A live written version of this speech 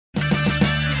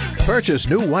Purchase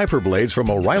new wiper blades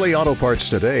from O'Reilly Auto Parts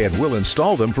today and we'll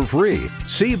install them for free.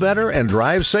 See better and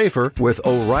drive safer with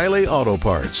O'Reilly Auto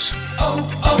Parts.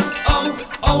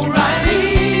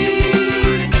 O'Reilly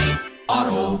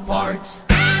Auto Parts.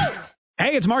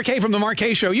 Hey, it's Mark Kaye from The Mark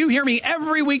Kaye Show. You hear me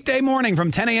every weekday morning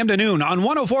from 10 a.m. to noon on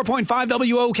 104.5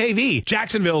 WOKV,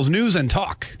 Jacksonville's News and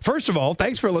Talk. First of all,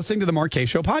 thanks for listening to The Mark Kaye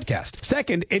Show podcast.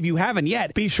 Second, if you haven't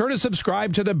yet, be sure to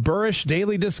subscribe to the Burrish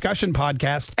Daily Discussion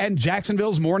podcast and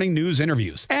Jacksonville's Morning News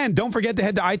Interviews. And don't forget to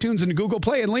head to iTunes and Google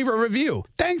Play and leave a review.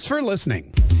 Thanks for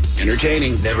listening.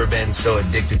 Entertaining. Never been so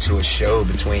addicted to a show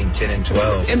between 10 and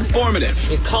 12.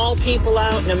 Informative. You call people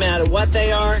out no matter what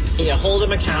they are, and you hold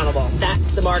them accountable. That's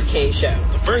the Mark Kaye Show.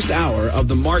 The first hour of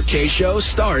the Mark Kaye Show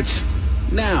starts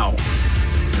now.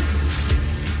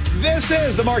 This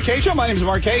is the Mark Kaye Show. My name is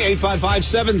Mark Kaye.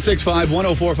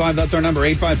 855-765-1045. That's our number,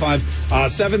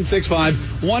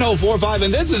 855-765-1045.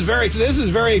 And this is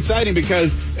very exciting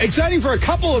because exciting for a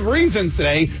couple of reasons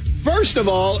today. First of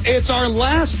all, it's our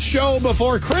last show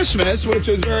before Christmas, which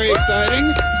is very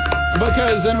exciting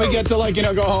because then we get to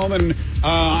go home and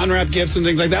unwrap gifts and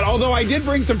things like that. Although I did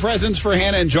bring some presents for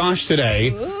Hannah and Josh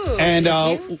today. Ooh, and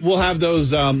we'll have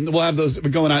those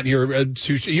going out in your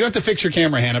you have to fix your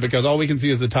camera, Hannah, because all we can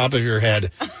see is the top of your head.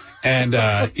 And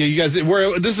you guys,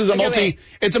 this is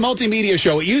it's a multimedia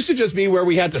show. It used to just be where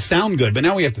we had to sound good, but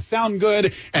now we have to sound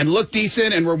good and look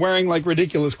decent, and we're wearing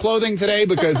ridiculous clothing today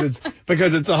because it's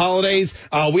the holidays.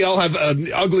 We all have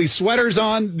ugly sweaters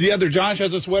on. The other Josh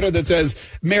has a sweater that says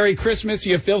 "Merry Christmas,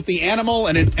 you filthy animal,"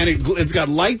 and it's got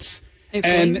lights.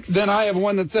 And then I have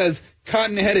one that says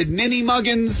 "Cotton-headed ninny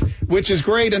muggins," which is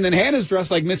great. And then Hannah's dressed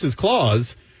like Mrs.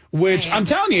 Claus. Which I'm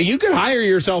telling you could hire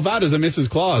yourself out as a Mrs.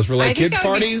 Claus for kids'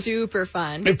 parties. Be super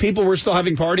fun. If people were still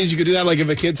having parties, you could do that. If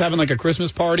a kid's having a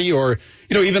Christmas party, or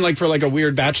even for a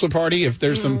weird bachelor party. If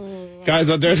there's some guys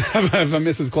out there that have a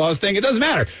Mrs. Claus thing, it doesn't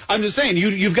matter. I'm just saying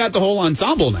you've got the whole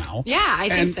ensemble now. Yeah, I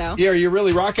think so. Yeah, you're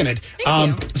really rocking it.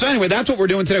 Thank you. So anyway, that's what we're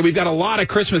doing today. We've got a lot of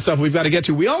Christmas stuff we've got to get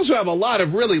to. We also have a lot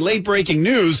of really late breaking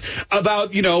news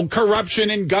about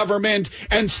corruption in government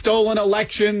and stolen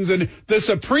elections and the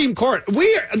Supreme Court.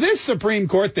 This Supreme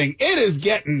Court thing, it's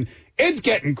getting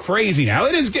crazy now.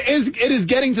 It is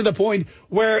getting to the point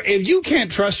where if you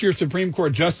can't trust your Supreme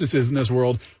Court justices in this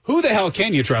world, who the hell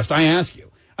can you trust? I ask you.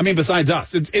 I mean, besides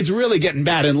us, it's really getting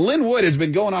bad. And Lynn Wood has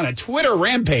been going on a Twitter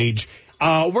rampage.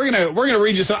 We're gonna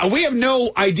read you some. We have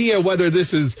no idea whether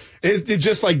this is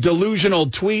just delusional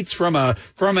tweets from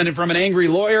an angry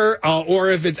lawyer, or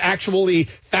if it's actually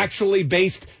factually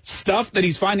based stuff that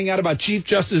he's finding out about Chief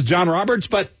Justice John Roberts.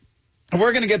 But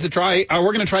we're gonna try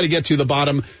to get to the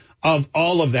bottom of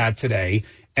all of that today.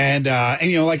 And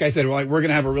like I said, we're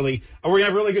gonna have a really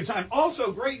good time.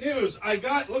 Also, great news!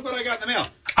 Look what I got in the mail.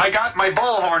 I got my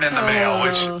bullhorn in the mail,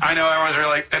 which I know everyone's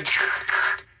really.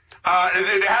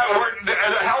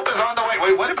 Help is on the way.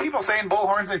 Wait, what do people say in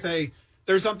bullhorns? They say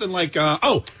there's something like,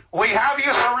 we have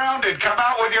you surrounded. Come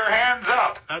out with your hands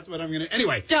up. That's what I'm gonna.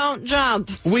 Anyway, don't jump.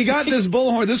 We got this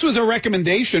bullhorn. This was a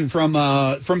recommendation from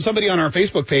somebody on our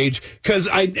Facebook page because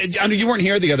I you weren't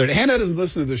here the other day. Hannah doesn't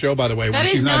listen to the show, by the way, when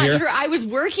she's not here. That is not true. I was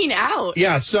working out.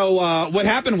 Yeah. So what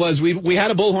happened was we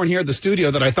had a bullhorn here at the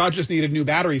studio that I thought just needed new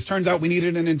batteries. Turns out we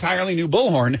needed an entirely new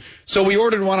bullhorn. So we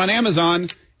ordered one on Amazon.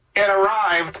 It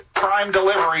arrived prime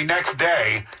delivery next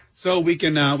day. So we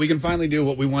can finally do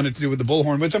what we wanted to do with the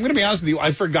bullhorn, which I'm going to be honest with you,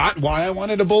 I forgot why I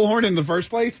wanted a bullhorn in the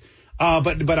first place,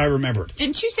 but I remembered.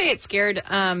 Didn't you say it scared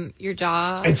your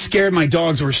dog? It scared my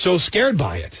dogs. Were so scared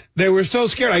by it. They were so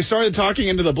scared. I started talking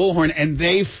into the bullhorn, and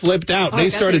they flipped out. They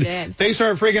started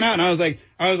freaking out, and I was like,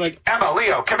 Emma,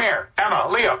 Leo, come here. Emma,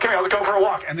 Leo, come here. Let's go for a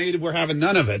walk. And they were having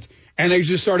none of it, and they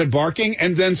just started barking.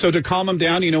 And then so to calm them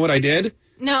down, you know what I did?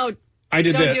 No. I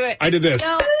did don't this. Do it. I did this.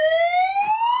 No.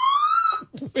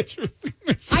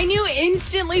 I knew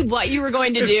instantly what you were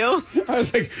going to do. I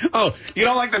was like, oh, you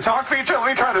don't like the talk feature? Let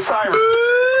me try the siren.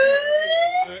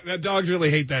 That dogs really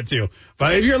hate that too.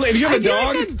 But if you have a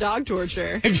dog, like that's dog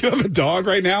torture. If you have a dog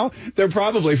right now, they're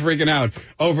probably freaking out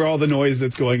over all the noise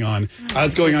that's going on.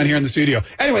 That's going on here in the studio.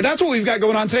 Anyway, that's what we've got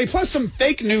going on today. Plus some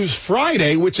Fake News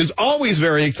Friday, which is always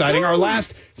very exciting. Ooh. Our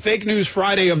last Fake News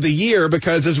Friday of the year,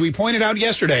 because as we pointed out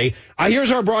yesterday,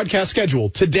 here's our broadcast schedule.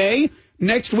 Today,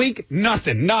 next week,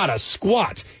 nothing, not a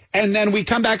squat. And then we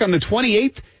come back on the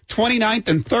 28th, 29th,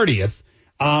 and 30th.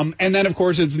 And then, of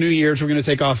course, it's New Year's. We're going to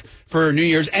take off for New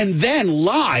Year's. And then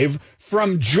live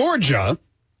from Georgia,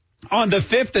 on the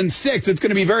 5th and 6th. It's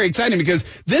going to be very exciting because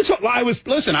I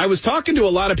was talking to a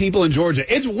lot of people in Georgia.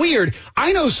 It's weird.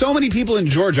 I know so many people in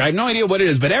Georgia. I have no idea what it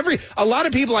is, but a lot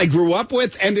of people I grew up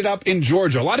with ended up in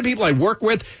Georgia. A lot of people I work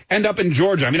with end up in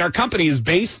Georgia. I mean, our company is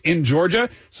based in Georgia.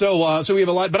 So we have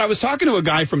a lot, but I was talking to a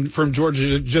guy from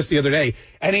Georgia just the other day,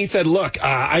 and he said, look,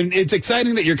 it's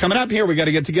exciting that you're coming up here. We got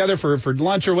to get together for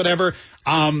lunch or whatever.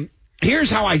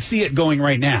 Here's how I see it going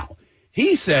right now.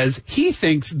 He says he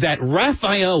thinks that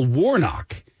Raphael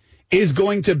Warnock is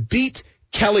going to beat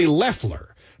Kelly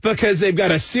Loeffler because they've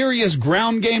got a serious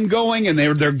ground game going and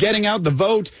they're getting out the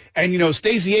vote. And,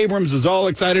 Stacey Abrams is all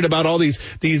excited about all these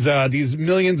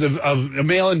millions of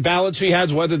mail-in ballots she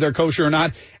has, whether they're kosher or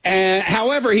not. And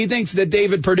however, he thinks that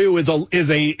David Perdue is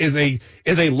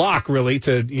a lock, really,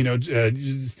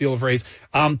 to, steal a phrase,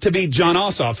 to beat John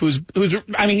Ossoff,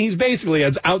 he's basically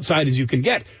as outside as you can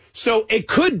get. So it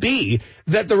could be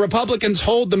that the Republicans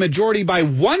hold the majority by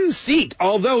 1 seat,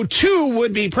 although 2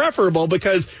 would be preferable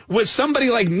because with somebody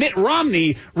like Mitt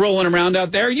Romney rolling around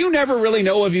out there, you never really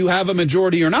know if you have a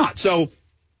majority or not. So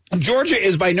Georgia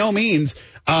is by no means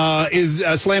is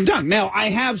a slam dunk. Now, I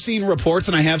have seen reports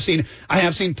and I have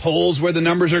seen polls where the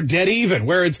numbers are dead even,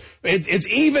 where it's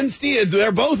even.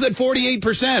 They're both at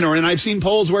 48%, and I've seen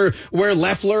polls where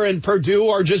Loeffler and Perdue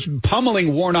are just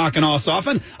pummeling Warnock and Ossoff,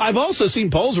 and I've also seen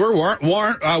polls where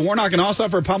Warnock and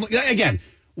Ossoff are pummeling. Again,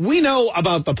 we know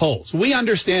about the polls. We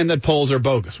understand that polls are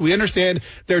bogus. We understand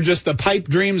they're just the pipe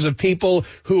dreams of people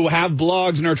who have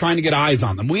blogs and are trying to get eyes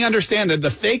on them. We understand that the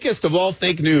fakest of all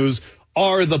fake news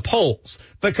are the polls,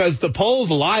 because the polls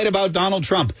lied about Donald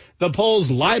Trump. The polls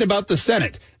lied about the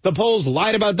Senate. The polls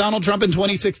lied about Donald Trump in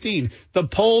 2016. The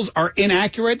polls are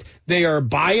inaccurate, they are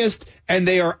biased, and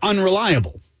they are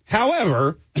unreliable.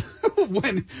 However,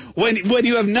 when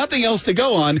you have nothing else to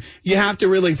go on, you have to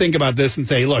really think about this and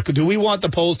say, look, do we want the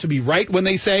polls to be right when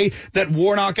they say that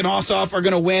Warnock and Ossoff are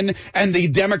going to win and the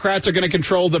Democrats are going to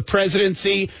control the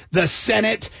presidency, the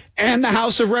Senate, and the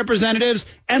House of Representatives?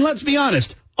 And let's be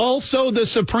honest, also the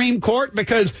Supreme Court,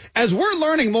 because as we're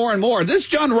learning more and more, this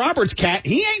John Roberts cat,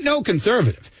 he ain't no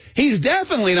conservative. He's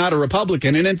definitely not a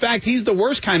Republican. And in fact, he's the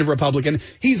worst kind of Republican.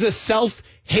 He's a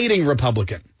self-hating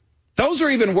Republican. Those are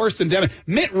even worse than Democrats.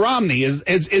 Mitt Romney is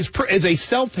a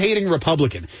self-hating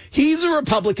Republican. He's a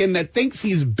Republican that thinks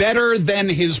he's better than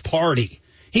his party.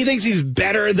 He thinks he's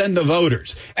better than the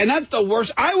voters. And that's the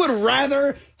worst. I would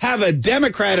rather have a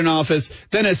Democrat in office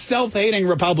than a self-hating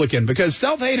Republican, because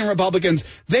self-hating Republicans,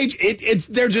 they're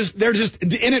just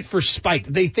in it for spite.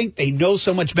 They think they know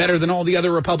so much better than all the other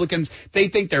Republicans. They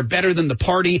think they're better than the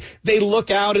party. They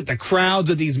look out at the crowds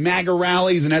at these MAGA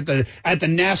rallies and at the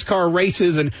NASCAR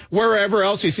races and wherever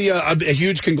else you see a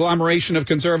huge conglomeration of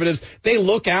conservatives. They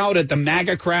look out at the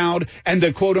MAGA crowd and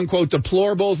the quote unquote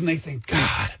deplorables, and they think,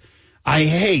 God, I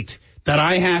hate that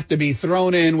I have to be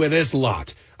thrown in with this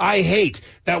lot. I hate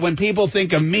that when people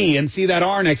think of me and see that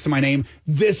R next to my name,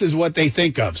 this is what they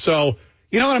think of. So,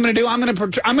 you know what I'm going to do? I'm going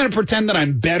to pretend that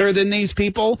I'm better than these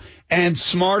people and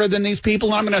smarter than these people.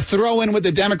 And I'm going to throw in with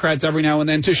the Democrats every now and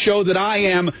then to show that I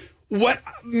am what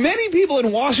many people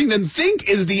in Washington think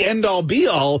is the end-all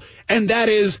be-all, and that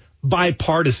is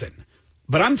bipartisan.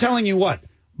 But I'm telling you what,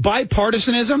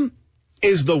 bipartisanism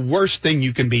is the worst thing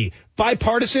you can be.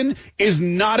 Bipartisan is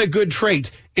not a good trait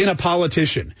in a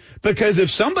politician, because if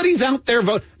somebody's out there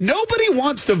nobody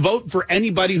wants to vote for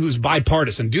anybody who's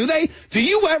bipartisan, do they? Do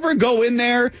you ever go in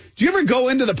there? Do you ever go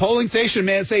into the polling station,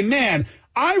 man, and say, man,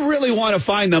 I really want to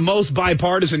find the most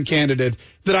bipartisan candidate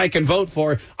that I can vote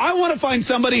for. I want to find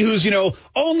somebody who's,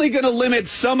 only going to limit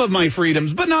some of my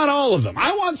freedoms, but not all of them.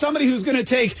 I want somebody who's going to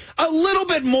take a little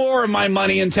bit more of my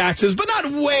money in taxes, but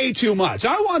not way too much.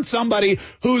 I want somebody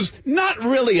who's not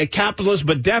really a capitalist,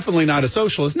 but definitely not a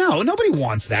socialist. No, nobody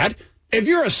wants that. If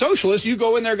you're a socialist, you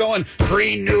go in there going,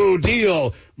 Green New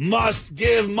Deal, must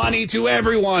give money to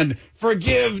everyone,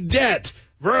 forgive debt,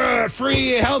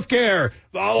 free health care,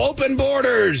 open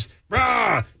borders.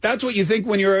 That's what you think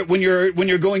when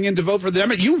you're going in to vote for the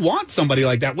Democrat. You want somebody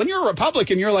like that. When you're a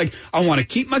Republican, you're like, I want to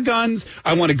keep my guns.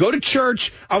 I want to go to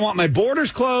church. I want my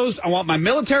borders closed. I want my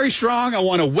military strong. I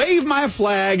want to wave my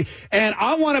flag. And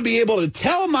I want to be able to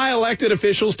tell my elected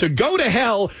officials to go to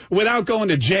hell without going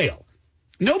to jail.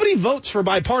 Nobody votes for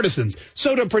bipartisans.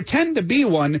 So to pretend to be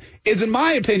one is, in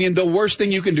my opinion, the worst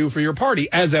thing you can do for your party,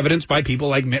 as evidenced by people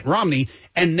like Mitt Romney.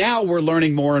 And now we're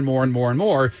learning more and more and more and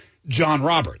more. John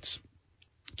Roberts,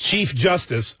 Chief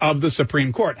Justice of the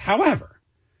Supreme Court. However,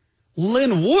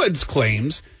 Lynn Wood's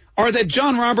claims are that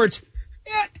John Roberts,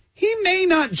 he may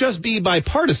not just be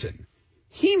bipartisan.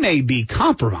 He may be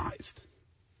compromised.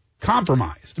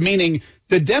 Compromised, meaning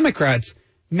the Democrats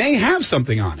may have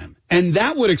something on him. And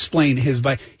that would explain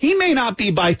he may not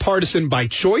be bipartisan by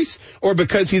choice or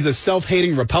because he's a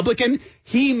self-hating Republican.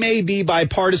 He may be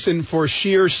bipartisan for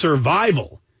sheer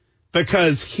survival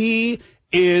because he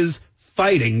is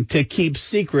fighting to keep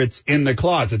secrets in the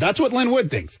closet. That's what Lynn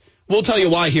Wood thinks. We'll tell you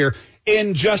why here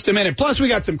in just a minute. Plus, we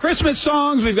got some Christmas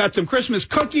songs. We've got some Christmas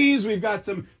cookies. We've got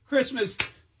some Christmas.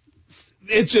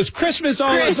 It's just Christmas.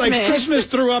 It's like Christmas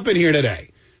threw up in here today.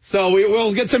 So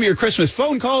we'll get some of your Christmas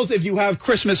phone calls. If you have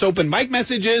Christmas open mic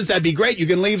messages, that'd be great. You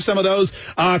can leave some of those.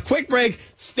 Quick break.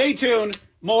 Stay tuned.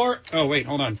 More. Oh, wait,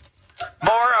 hold on.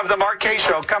 More of the Mark Kaye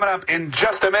Show coming up in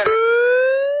just a minute.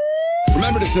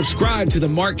 Remember to subscribe to the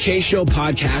Mark Kaye Show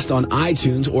podcast on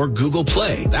iTunes or Google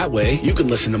Play. That way, you can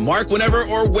listen to Mark whenever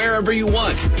or wherever you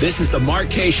want. This is the Mark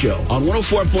Kaye Show on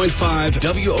 104.5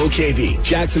 WOKV,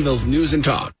 Jacksonville's News and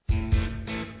Talk.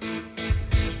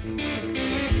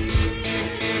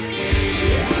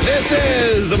 This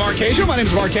is the Mark Kaye Show. My name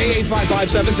is Mark Kaye,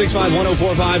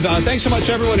 855-765-1045. Thanks so much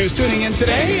to everyone who's tuning in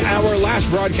today. Our last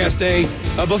broadcast day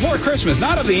before Christmas,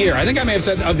 not of the year. I think I may have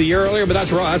said of the year earlier, but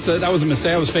that's wrong. That was a mistake.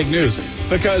 That was fake news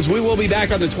because we will be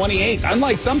back on the 28th.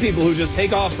 Unlike some people who just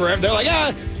take off forever. They're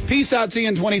like, peace out, see you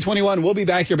in 2021. We'll be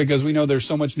back here because we know there's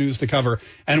so much news to cover,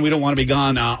 and we don't want to be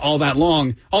gone all that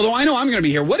long. Although I know I'm going to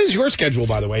be here. What is your schedule,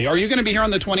 by the way? Are you going to be here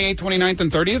on the 28th, 29th,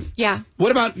 and 30th? Yeah.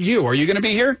 What about you? Are you going to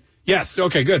be here? Yes.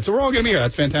 Okay, good. So we're all going to be here.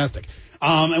 That's fantastic.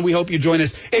 And we hope you join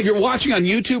us. If you're watching on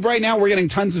YouTube right now, we're getting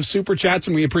tons of super chats,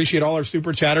 and we appreciate all our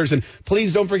super chatters. And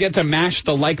please don't forget to mash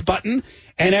the like button.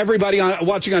 And everybody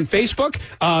watching on Facebook,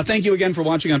 thank you again for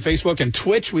watching on Facebook and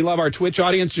Twitch. We love our Twitch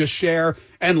audience. Just share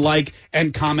and like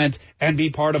and comment and be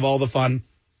part of all the fun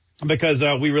because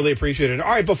we really appreciate it.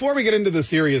 All right, before we get into the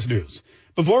serious news,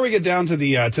 before we get down to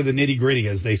the nitty gritty,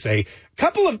 as they say, a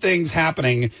couple of things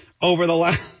happening over the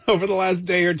last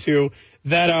day or two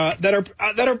that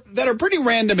are pretty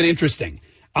random and interesting.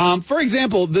 For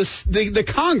example, the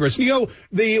Congress. We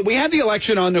had the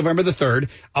election on November the 3rd.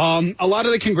 A lot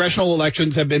of the congressional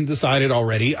elections have been decided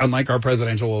already, unlike our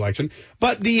presidential election.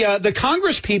 But the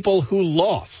Congress people who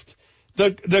lost.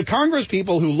 The Congress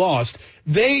people who lost,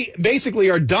 they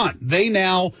basically are done. They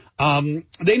now are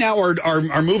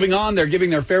moving on. They're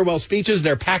giving their farewell speeches.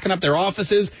 They're packing up their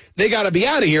offices. They got to be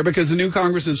out of here because the new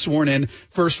Congress is sworn in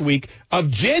first week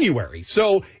of January.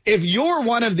 So if you're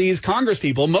one of these Congress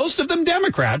people, most of them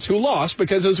Democrats who lost,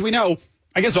 because as we know,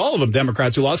 I guess all of them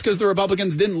Democrats who lost because the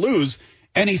Republicans didn't lose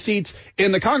any seats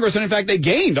in the Congress. And in fact, they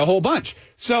gained a whole bunch.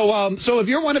 So if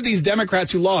you're one of these Democrats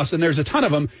who lost, and there's a ton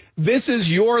of them, this is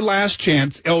your last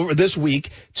chance over this week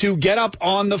to get up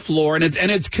on the floor. And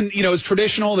it's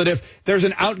traditional that if there's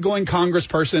an outgoing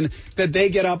congressperson that they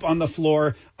get up on the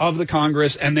floor of the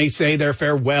Congress and they say their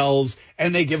farewells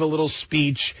and they give a little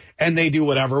speech and they do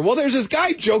whatever. Well, there's this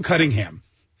guy, Joe Cunningham,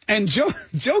 and Joe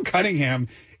Cunningham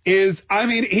is,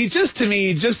 he just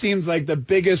seems like the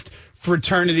biggest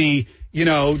fraternity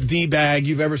D-bag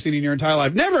you've ever seen in your entire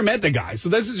life. Never met the guy. So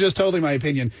this is just totally my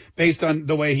opinion based on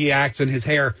the way he acts and his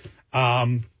hair.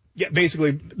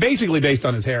 Basically based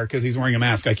on his hair because he's wearing a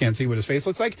mask. I can't see what his face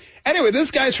looks like. Anyway, this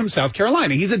guy's from South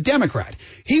Carolina. He's a Democrat.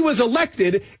 He was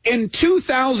elected in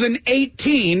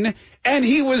 2018 and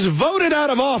he was voted out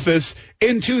of office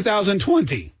in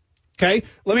 2020. Okay?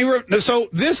 So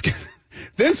this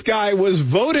guy was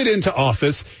voted into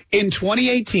office in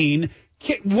 2018.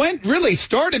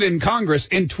 Started in Congress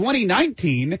in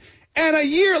 2019, and a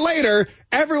year later,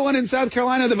 everyone in South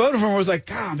Carolina that voted for him was like,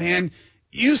 God, man,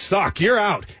 you suck, you're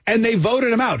out. And they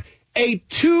voted him out. A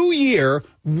 2-year,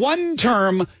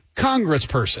 one-term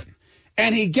congressperson.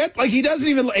 And he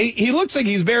looks like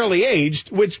he's barely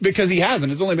aged, because he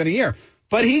hasn't, it's only been a year.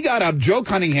 But he got up, Joe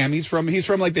Cunningham, he's from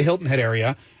like the Hilton Head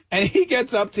area, and he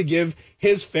gets up to give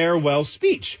his farewell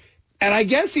speech. And I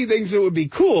guess he thinks it would be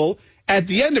cool at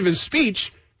the end of his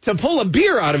speech to pull a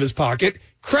beer out of his pocket,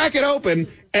 crack it open,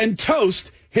 and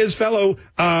toast his fellow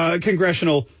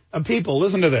congressional people.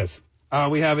 Listen to this.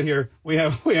 We have it here. We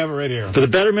have it right here. For the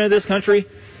betterment of this country,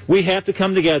 we have to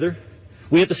come together.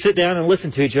 We have to sit down and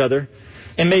listen to each other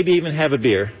and maybe even have a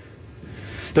beer.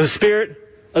 The spirit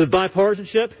of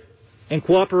bipartisanship and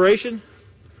cooperation,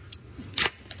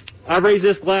 I raise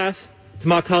this glass to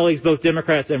my colleagues, both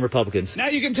Democrats and Republicans. Now,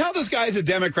 you can tell this guy's a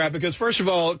Democrat because, first of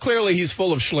all, clearly he's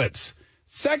full of Schlitz.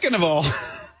 Second of all,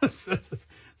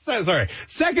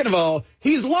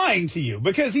 he's lying to you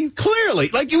because he clearly,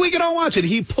 we can all watch it,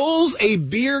 he pulls a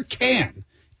beer can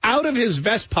out of his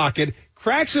vest pocket,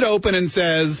 cracks it open, and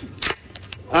says,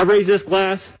 I raise this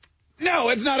glass. No,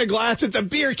 it's not a glass, it's a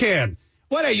beer can.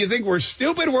 What, you think we're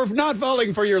stupid? We're not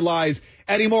falling for your lies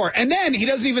anymore. And then he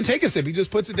doesn't even take a sip. He just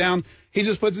puts it down. He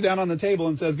just puts it down on the table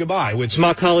and says goodbye, which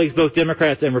My colleagues, both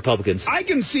Democrats and Republicans. I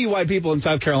can see why people in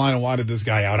South Carolina wanted this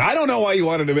guy out. I don't know why you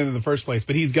wanted him in the first place,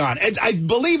 but he's gone. And I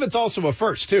believe it's also a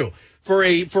first, too, for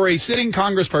a sitting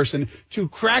congressperson to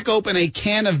crack open a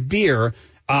can of beer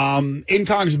in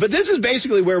Congress. But this is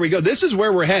basically where we go. This is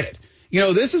where we're headed.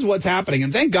 This is what's happening.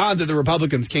 And thank God that the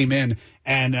Republicans came in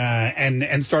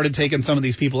and started taking some of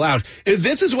these people out.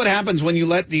 This is what happens when you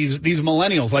let these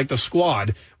millennials like the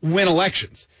squad win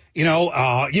elections. You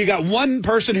got one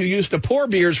person who used to pour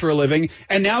beers for a living,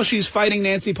 and now she's fighting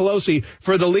Nancy Pelosi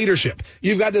for the leadership.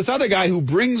 You've got this other guy who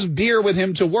brings beer with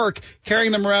him to work,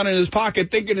 carrying them around in his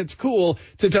pocket, thinking it's cool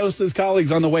to toast his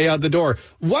colleagues on the way out the door.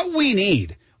 What we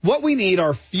need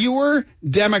are fewer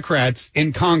Democrats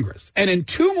in Congress. And in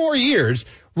 2 more years,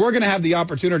 we're going to have the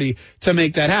opportunity to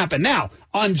make that happen. Now,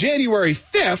 on January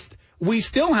 5th, we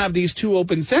still have these 2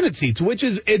 open Senate seats,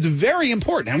 it's very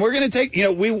important. And we're going to take,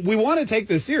 we want to take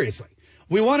this seriously.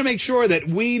 We want to make sure that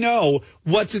we know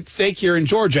what's at stake here in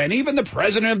Georgia. And even the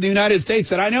president of the United States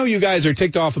said, I know you guys are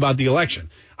ticked off about the election.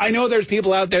 I know there's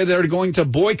people out there that are going to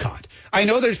boycott. I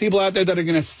know there's people out there that are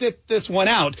going to sit this one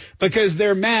out because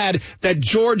they're mad that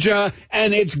Georgia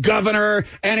and its governor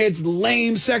and its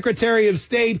lame Secretary of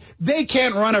State, they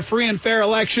can't run a free and fair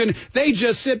election. They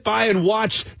just sit by and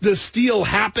watch the steal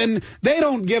happen. They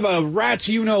don't give a rat's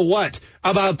you-know-what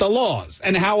about the laws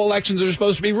and how elections are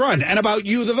supposed to be run and about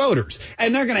you, the voters.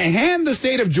 And they're going to hand the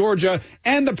state of Georgia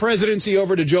and the presidency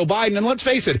over to Joe Biden. And let's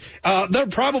face it, they're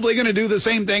probably going to do the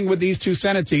same thing with these 2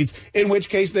 Senate seats, in which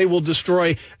case they will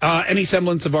destroy any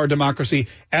semblance of our democracy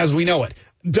as we know it.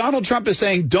 Donald Trump is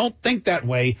saying, don't think that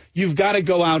way. You've got to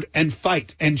go out and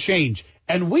fight and change.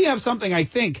 And we have something, I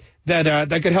think,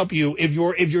 that could help you if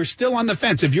you're still on the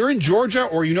fence. If you're in Georgia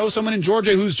or you know someone in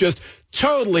Georgia who's just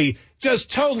totally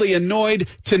annoyed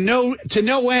to no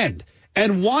end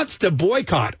and wants to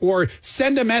boycott or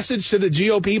send a message to the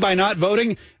GOP by not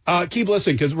voting, keep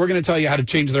listening because we're going to tell you how to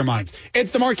change their minds. It's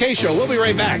the Mark Kaye Show. We'll be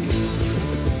right back.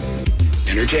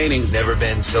 Entertaining. Never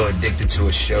been so addicted to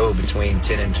a show between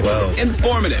 10 and 12.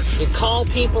 Informative. You call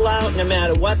people out no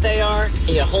matter what they are, and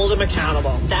you hold them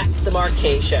accountable. That's the Mark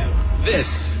Kaye Show.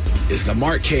 This is the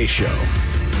Mark Kaye Show.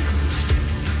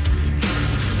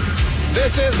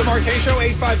 This is the Mark Kaye Show.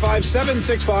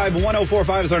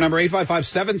 855-765-1045 is our number.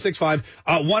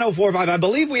 855-765-1045. I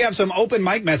believe we have some open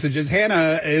mic messages.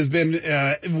 Hannah has been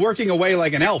working away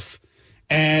like an elf.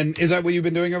 And is that what you've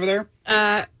been doing over there?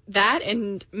 That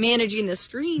and managing the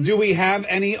stream. Do we have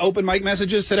any open mic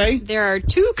messages today? There are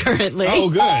 2 currently. Oh,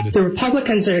 good. The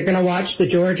Republicans that are going to watch the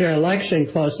Georgia election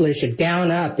closely should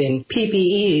gown up in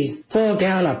PPEs, full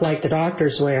gown up like the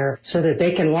doctors wear, so that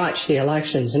they can watch the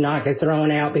elections and not get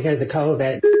thrown out because of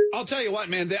COVID. I'll tell you what,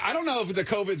 man, I don't know if the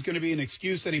COVID is going to be an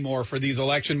excuse anymore for these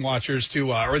election watchers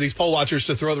to, or these poll watchers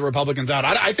to throw the Republicans out.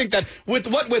 I think that with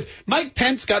Mike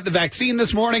Pence got the vaccine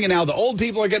this morning, and now the old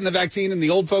people are getting the vaccine in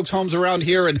the old folks' homes around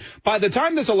here, and by the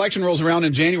time this election rolls around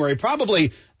in January,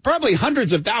 probably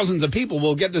hundreds of thousands of people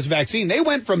will get this vaccine. They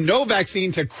went from no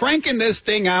vaccine to cranking this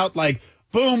thing out like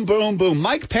boom, boom, boom.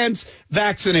 Mike Pence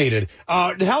vaccinated.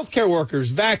 Healthcare workers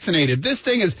vaccinated. This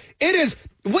thing here's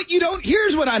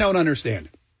what I don't understand.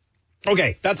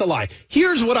 Okay, that's a lie.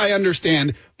 Here's what I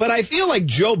understand, but I feel that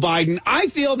Joe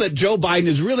Biden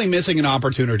is really missing an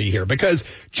opportunity here because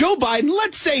Joe Biden,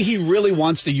 let's say he really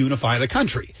wants to unify the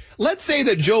country. Let's say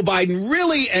that Joe Biden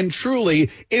really and truly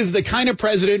is the kind of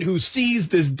president who sees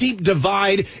this deep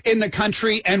divide in the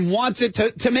country and wants it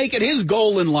to make it his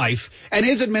goal in life and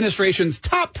his administration's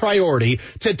top priority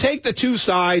to take the 2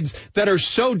 sides that are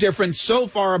so different, so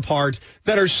far apart,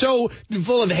 that are so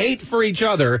full of hate for each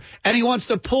other, and he wants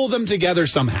to pull them together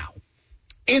somehow.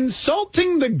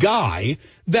 Insulting the guy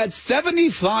that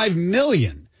 75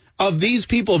 million of these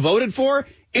people voted for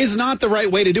is not the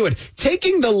right way to do it.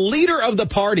 Taking the leader of the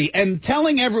party and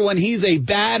telling everyone he's a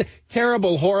bad,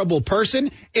 terrible, horrible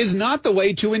person is not the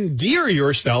way to endear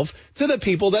yourself to the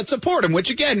people that support him, which,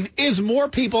 again, is more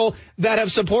people that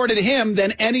have supported him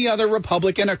than any other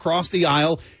Republican across the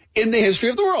aisle in the history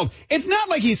of the world. It's not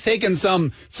like he's taken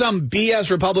some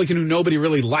BS Republican who nobody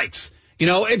really likes.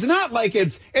 It's not like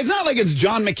it's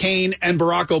John McCain and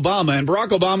Barack Obama, and Barack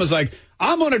Obama's like,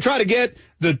 I'm going to try to get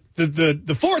the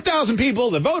 4,000 people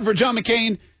that vote for John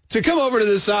McCain to come over to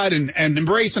this side and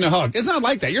embrace and a hug. It's not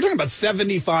like that. You're talking about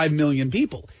 75 million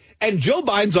people. And Joe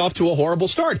Biden's off to a horrible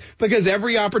start because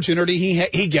every opportunity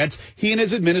he gets, he and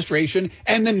his administration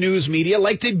and the news media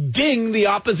like to ding the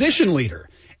opposition leader.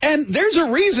 And there's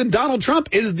a reason Donald Trump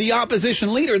is the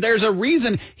opposition leader. There's a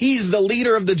reason he's the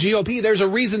leader of the GOP. There's a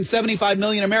reason 75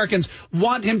 million Americans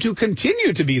want him to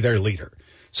continue to be their leader.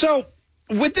 So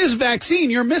with this vaccine,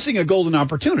 you're missing a golden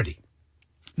opportunity.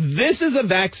 This is a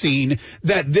vaccine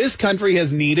that this country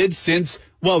has needed since,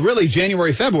 well, really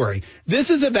January, February. This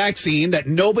is a vaccine that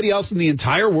nobody else in the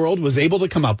entire world was able to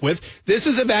come up with. This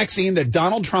is a vaccine that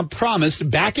Donald Trump promised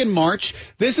back in March.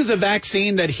 This is a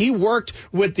vaccine that he worked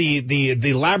with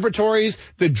the laboratories,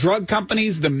 the drug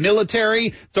companies, the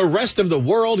military, the rest of the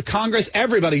world, Congress,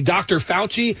 everybody, Dr.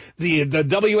 Fauci, the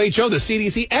WHO, the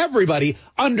CDC, everybody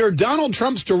under Donald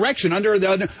Trump's direction, under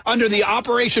the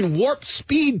Operation Warp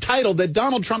Speed title that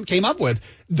Donald Trump came up with.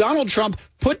 Donald Trump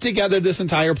put together this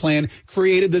entire plan,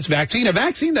 created this vaccine, a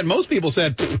vaccine that most people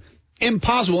said,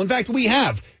 impossible. In fact, we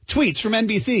have tweets from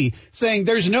NBC saying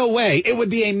there's no way. It would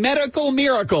be a medical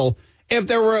miracle if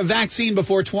there were a vaccine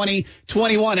before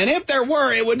 2021. And if there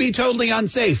were, it would be totally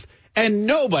unsafe. And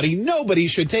nobody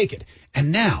should take it.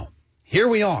 And now, here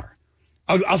we are.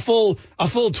 A full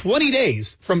 20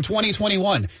 days from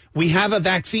 2021, we have a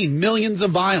vaccine, millions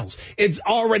of vials. It's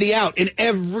already out in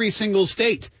every single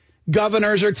state.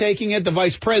 Governors are taking it. The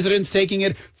vice president's taking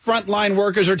it. Frontline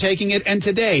workers are taking it. And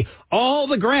today, all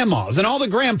the grandmas and all the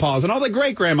grandpas and all the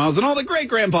great-grandmas and all the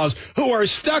great-grandpas who are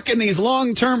stuck in these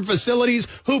long-term facilities,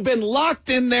 who've been locked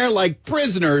in there like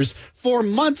prisoners for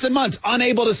months and months,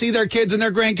 unable to see their kids and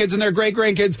their grandkids and their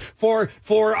great-grandkids for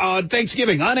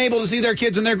Thanksgiving, unable to see their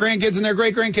kids and their grandkids and their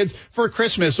great-grandkids for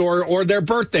Christmas or their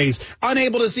birthdays,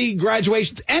 unable to see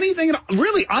graduations, anything,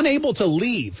 really unable to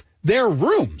leave their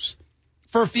rooms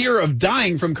for fear of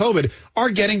dying from COVID, are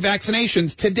getting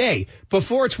vaccinations today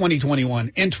before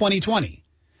 2021 and 2020.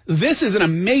 This is an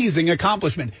amazing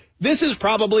accomplishment. This is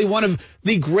probably one of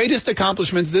the greatest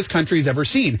accomplishments this country's ever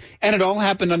seen. And it all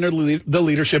happened under the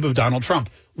leadership of Donald Trump.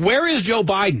 Where is Joe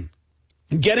Biden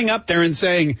getting up there and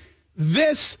saying,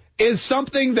 this is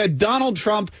something that Donald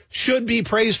Trump should be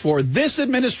praised for? This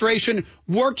administration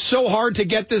worked so hard to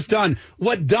get this done.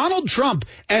 What Donald Trump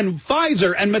and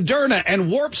Pfizer and Moderna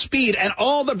and Warp Speed and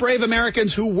all the brave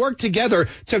Americans who worked together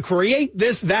to create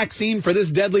this vaccine for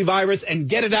this deadly virus and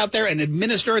get it out there and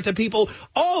administer it to people,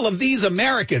 all of these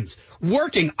Americans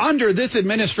working under this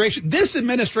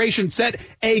administration set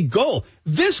a goal.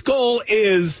 This goal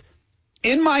is,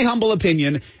 in my humble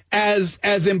opinion,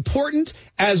 as important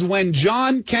as when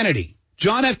John F. Kennedy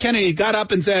got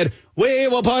up and said, we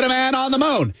will put a man on the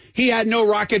moon. He had no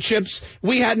rocket ships.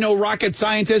 We had no rocket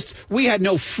scientists. We had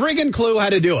no friggin' clue how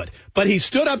to do it. But he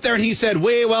stood up there and he said,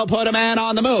 we will put a man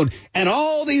on the moon. And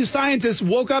all these scientists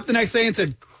woke up the next day and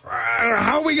said,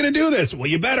 how are we going to do this? Well,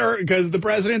 you better, because the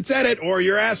president said it, or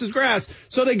your ass is grass.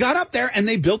 So they got up there and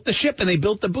they built the ship and they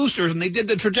built the boosters and they did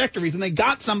the trajectories and they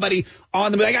got somebody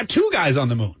on the moon. They got 2 guys on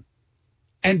the moon.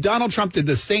 And Donald Trump did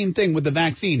the same thing with the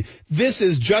vaccine. This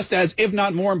is just as, if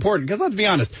not more important, because let's be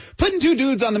honest, putting 2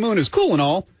 dudes on the moon is cool and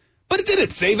all, but it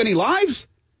didn't save any lives.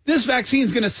 This vaccine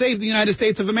is going to save the United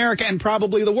States of America and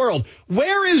probably the world.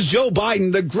 Where is Joe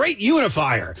Biden, the great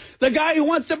unifier, the guy who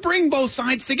wants to bring both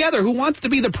sides together, who wants to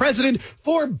be the president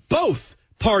for both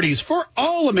parties, for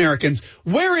all Americans?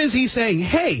 Where is he saying,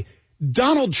 hey,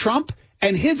 Donald Trump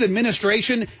and his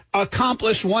administration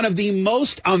accomplished one of the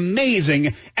most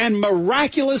amazing and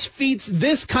miraculous feats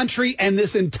this country and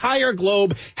this entire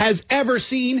globe has ever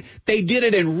seen. They did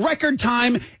it in record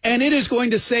time, and it is going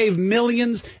to save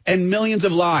millions and millions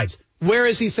of lives. Where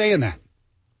is he saying that?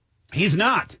 He's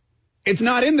not. It's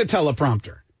not in the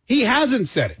teleprompter. He hasn't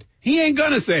said it. He ain't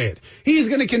going to say it. He's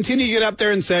going to continue to get up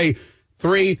there and say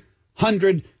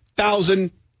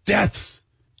 300,000 deaths,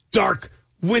 dark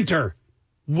winter,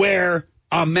 wear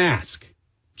a mask.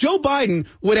 Joe Biden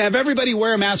would have everybody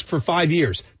wear a mask for 5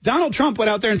 years. Donald Trump went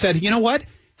out there and said, you know what?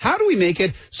 How do we make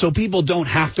it so people don't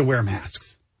have to wear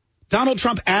masks? Donald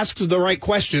Trump asks the right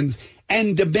questions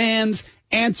and demands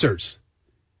answers.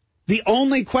 The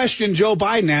only question Joe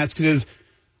Biden asks is,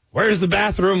 where's the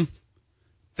bathroom?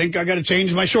 Think I got to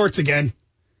change my shorts again.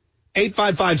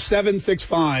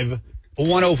 855-765-1045.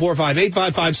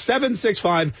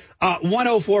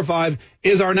 855-765-1045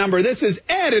 is our number. This is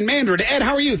Ed in Mandarin. Ed,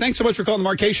 how are you? Thanks so much for calling the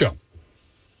Mark Kaye Show.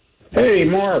 Hey,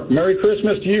 Mark. Merry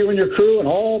Christmas to you and your crew and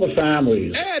all the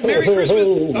families. Ed, Merry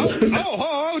Christmas.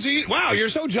 Gee, wow, you're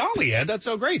so jolly, Ed. That's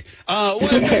so great. Well,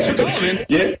 thanks for calling, man.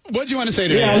 Yeah. What do you want to say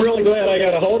to me? Yeah, I'm really glad I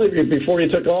got a hold of you before you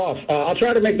took off. I'll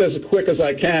try to make this as quick as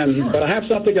I can, sure. But I have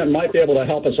something that might be able to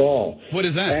help us all. What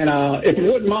is that? And if you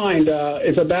wouldn't mind,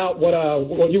 it's about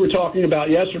what you were talking about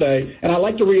yesterday, and I'd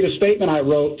like to read a statement I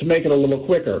wrote to make it a little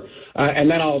quicker, and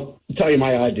then I'll tell you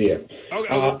my idea.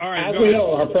 Okay, all right, as we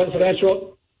know, our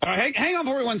presidential Hang on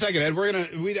for me 1 second, Ed.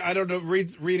 I don't know,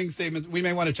 reading statements. We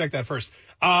may want to check that first.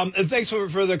 And thanks for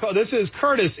the call. This is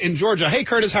Curtis in Georgia. Hey,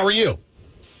 Curtis, how are you?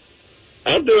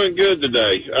 I'm doing good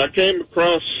today. I came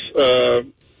across the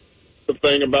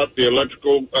thing about the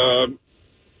electrical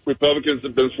Republicans that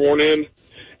have been sworn in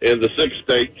the 6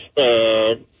 states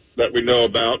that we know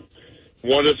about.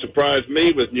 One that surprised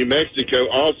me was New Mexico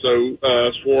also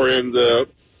swore in the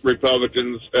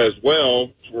Republicans as well.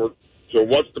 So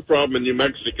what's the problem in New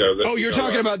Mexico? You're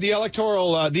talking about the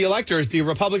the electors, the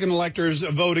Republican electors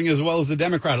voting as well as the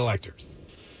Democrat electors.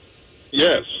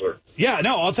 Yes, sir. Yeah,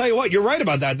 no, I'll tell you what, you're right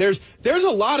about that. There's a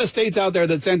lot of states out there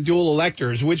that sent dual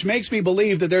electors, which makes me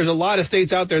believe that there's a lot of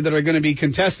states out there that are going to be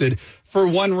contested for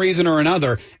one reason or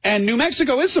another. And New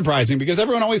Mexico is surprising because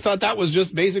everyone always thought that was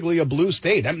just basically a blue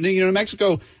state. New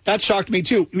Mexico, that shocked me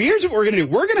too. Here's what we're going to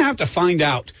do. We're going to have to find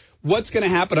out what's going to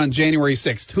happen on January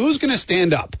 6th. Who's going to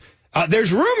stand up?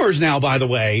 There's rumors now, by the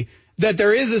way, that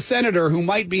there is a senator who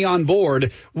might be on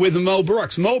board with Mo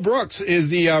Brooks. Mo Brooks is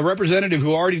the representative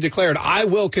who already declared, I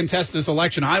will contest this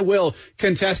election. I will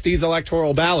contest these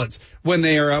electoral ballots when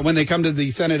they come to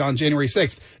the Senate on January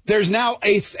 6th. There's now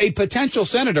a potential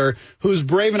senator who's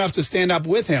brave enough to stand up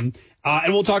with him.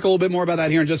 And we'll talk a little bit more about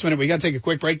that here in just a minute. We got to take a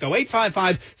quick break, though.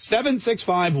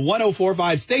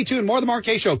 855-765-1045. Stay tuned. More of the Mark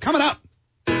Kaye Show coming up.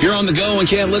 If you're on the go and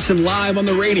can't listen live on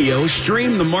the radio,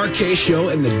 stream the Mark Kaye Show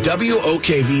in the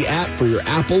WOKV app for your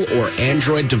Apple or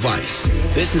Android device.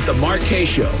 This is the Mark Kaye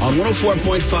Show on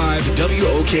 104.5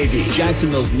 WOKV,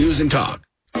 Jacksonville's News and Talk.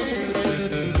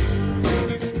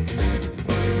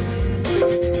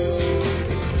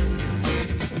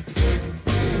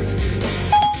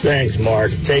 Thanks,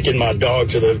 Mark. Taking my dog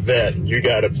to the vet. You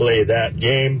got to play that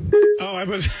game. Oh, I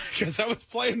was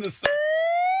playing the song.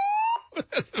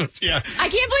 Yeah. I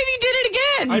can't believe you did it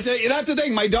again. I tell you, that's the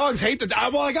thing. My dogs hate the.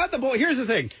 Well, I got the bull. Here's the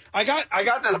thing. I got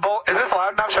this bull. Is this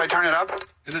loud enough? Should I turn it up?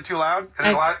 Is it too loud? Is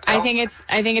it loud? No? I think it's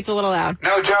a little loud.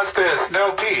 No justice,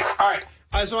 no peace. All right.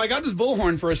 So I got this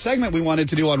bullhorn for a segment we wanted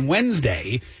to do on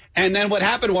Wednesday. And then what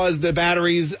happened was the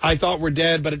batteries I thought were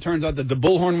dead, but it turns out that the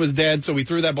bullhorn was dead. So we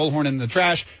threw that bullhorn in the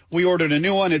trash. We ordered a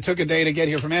new one. It took a day to get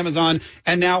here from Amazon.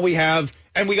 And now we have,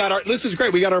 and we got this is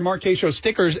great. We got our Mark Kaye Show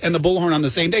stickers and the bullhorn on the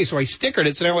same day. So I stickered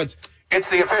it. So now it's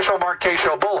the official Mark Kaye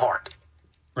Show bullhorn.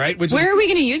 Right? Where are we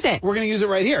going to use it? We're going to use it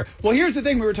right here. Well, here's the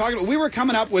thing we were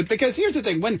coming up with, because here's the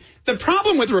thing. When the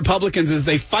problem with Republicans is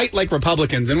they fight like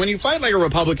Republicans. And when you fight like a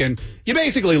Republican, you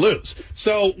basically lose.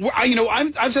 So,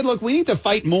 I've said, look, we need to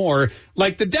fight more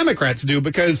like the Democrats do,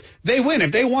 because they win.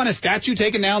 If they want a statue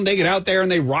taken down, they get out there and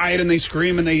they riot and they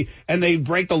scream and they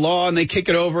break the law and they kick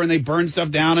it over and they burn stuff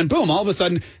down, and boom, all of a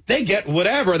sudden they get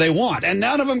whatever they want. And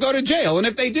none of them go to jail. And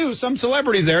if they do, some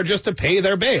celebrity's there just to pay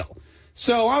their bail.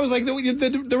 So I was like,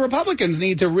 the Republicans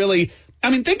need to really,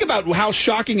 think about how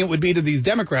shocking it would be to these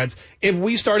Democrats if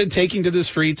we started taking to the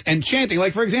streets and chanting.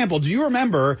 Like, for example, do you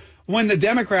remember when the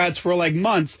Democrats for like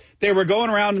months, they were going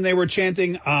around and they were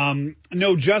chanting,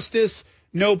 no justice,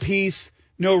 no peace,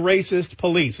 no racist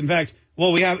police. In fact,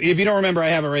 if you don't remember, I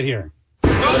have it right here.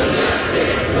 No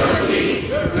justice, no peace,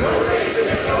 no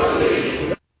racist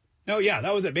police. No, yeah,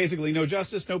 that was it. Basically, no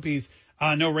justice, no peace.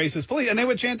 No racist police. And they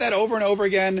would chant that over and over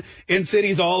again in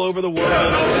cities all over the world,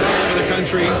 all over the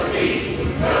country.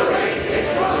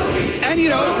 And,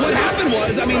 what happened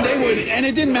was, they would, and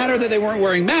it didn't matter that they weren't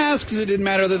wearing masks. It didn't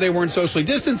matter that they weren't socially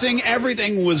distancing.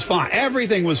 Everything was fine.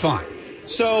 Everything was fine.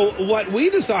 So what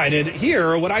we decided here,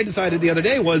 or what I decided the other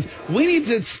day, was we need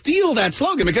to steal that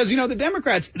slogan, because, the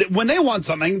Democrats, when they want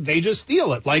something, they just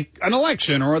steal it, like an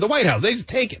election or the White House. They just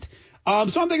take it. So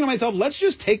I'm thinking to myself, let's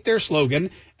just take their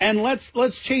slogan and let's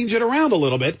change it around a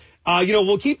little bit.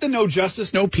 We'll keep the no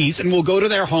justice, no peace, and we'll go to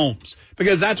their homes,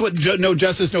 because that's what no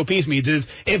justice, no peace means, is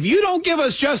if you don't give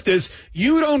us justice,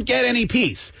 you don't get any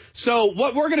peace. So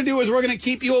what we're going to do is we're going to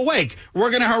keep you awake.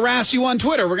 We're going to harass you on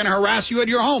Twitter. We're going to harass you at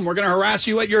your home. We're going to harass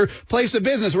you at your place of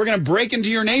business. We're going to break into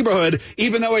your neighborhood,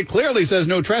 even though it clearly says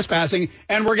no trespassing.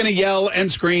 And we're going to yell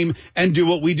and scream and do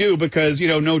what we do, because,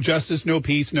 no justice, no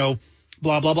peace, no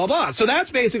blah, blah, blah, blah. So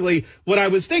that's basically what I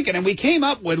was thinking. And we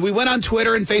went on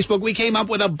Twitter and Facebook. We came up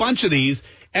with a bunch of these.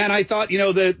 And I thought,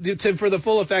 for the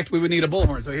full effect, we would need a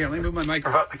bullhorn. So here, let me move my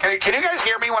microphone. Can you guys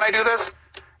hear me when I do this?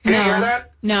 Can you hear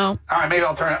that? No. All right, maybe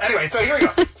I'll turn it. Anyway, so here we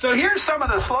go. So here's some of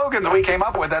the slogans we came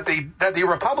up with that the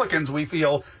Republicans, we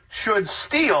feel, should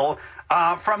steal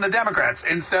from the Democrats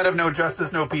instead of no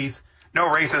justice, no peace, no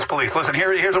racist police. Listen,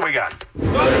 here's what we got.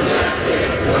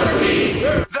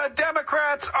 The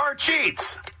Democrats are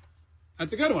cheats.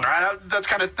 That's a good one. Right?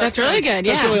 That's really good.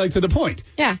 Yeah. That's really to the point.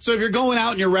 Yeah. So if you're going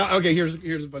out and you're okay, here's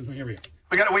a bunch. Here we go.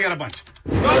 We got a bunch.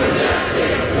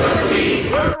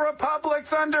 Our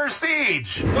republic's under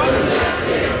siege. You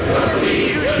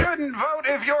shouldn't vote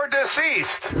if you're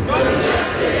deceased.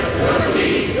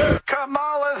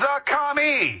 Kamala's a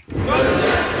commie.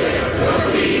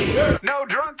 No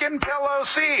drunken pillow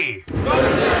C.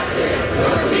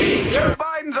 Joe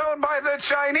Biden's owned by the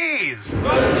Chinese.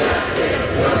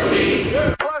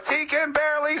 Plus he can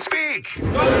barely speak.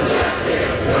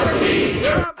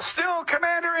 Trump's still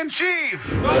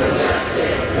commander-in-chief.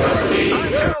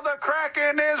 Until the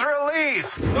Kraken is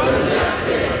released.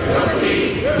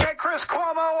 Get Chris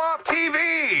Cuomo off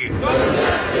TV.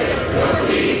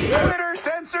 Twitter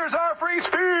censors our free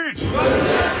speech.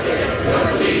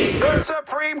 The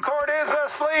Supreme Court is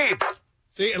asleep.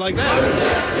 See, like that.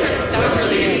 That was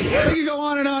really good. I think you go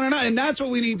on and on and on, and that's what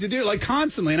we need to do, like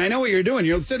constantly. And I know what you're doing.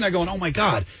 You're sitting there going, "Oh my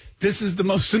God, this is the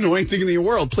most annoying thing in the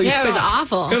world. Please stop." Yeah, it was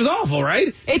awful. It was awful,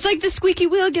 right? It's like the squeaky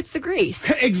wheel gets the grease.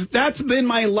 That's been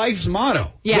my life's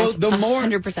motto. Yes, the more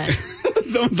 100%.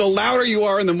 the louder you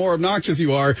are and the more obnoxious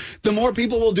you are, the more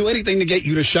people will do anything to get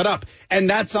you to shut up. And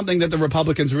that's something that the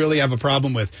Republicans really have a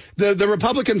problem with. The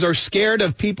Republicans are scared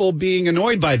of people being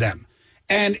annoyed by them.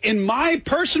 And in my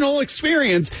personal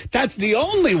experience, that's the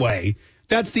only way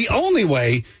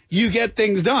you get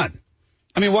things done.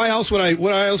 I mean, why else would I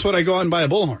go out and buy a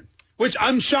bullhorn? Which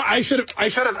I'm sure I should have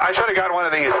got one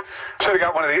of these. I'm going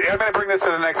to bring this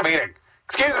to the next meeting.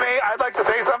 Excuse me, I'd like to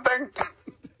say something.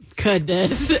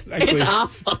 Goodness. Actually, it's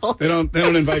awful. They don't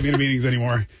invite me to meetings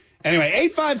anymore. Anyway,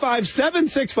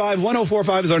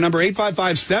 855-765-1045 is our number.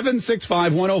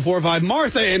 855-765-1045.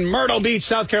 Martha in Myrtle Beach,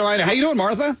 South Carolina. How you doing,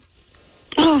 Martha?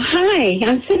 Oh, hi.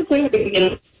 I'm so glad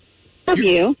to love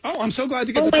you. Oh, I'm so glad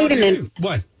to get to talk to you. Too.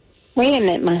 What? Wait a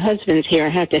minute. My husband's here. I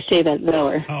have to say that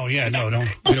lower. Oh, yeah. No,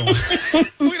 we don't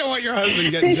want your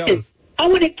husband getting jealous. I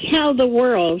want to tell the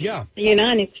world, the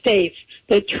United States,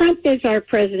 that Trump is our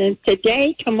president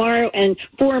today, tomorrow, and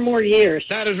 4 more years.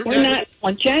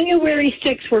 On January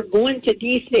 6th, we're going to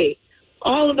D.C.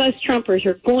 All of us Trumpers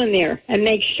are going there and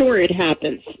make sure it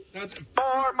happens. That's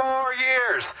 4 more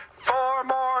years. 4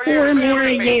 more years. 4 more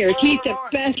years. He's the more.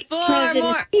 best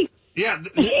president. Yeah,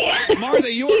 Martha,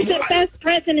 he's the best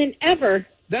president ever.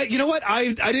 You know what?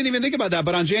 I didn't even think about that.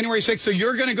 But on January 6th, so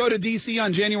you're going to go to D.C.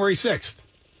 on January 6th?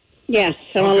 Yes,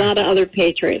 so a lot of other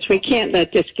patriots. We can't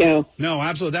let this go. No,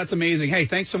 absolutely. That's amazing. Hey,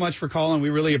 thanks so much for calling. We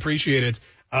really appreciate it.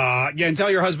 And tell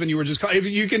your husband you were just calling. If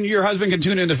you can, your husband can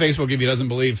tune into Facebook if he doesn't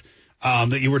believe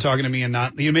that you were talking to me and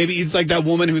not. Maybe it's like that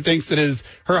woman who thinks that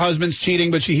her husband's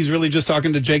cheating, but he's really just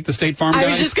talking to Jake, the State Farm guy. I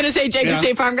was just going to say Jake, the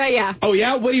State Farm guy, yeah. Oh,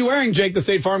 yeah? What are you wearing, Jake, the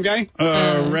State Farm guy?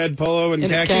 Red polo and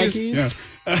khakis? Yeah.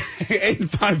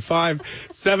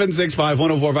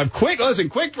 855-765-1045.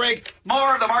 Quick break.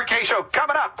 More of the Mark Kaye Show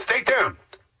coming up. Stay tuned.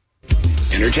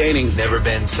 Entertaining. Never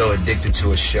been so addicted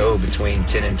to a show between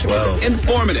 10 and 12.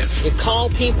 Informative. You call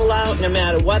people out no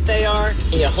matter what they are,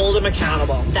 and you hold them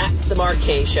accountable. That's the Mark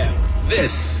Kaye Show.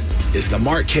 This is the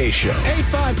Mark Kaye Show.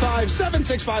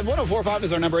 855-765-1045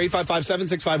 is our number.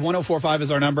 855-765-1045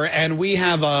 is our number. And we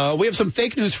have some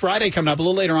Fake News Friday coming up a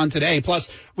little later on today. Plus,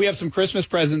 we have some Christmas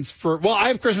presents I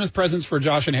have Christmas presents for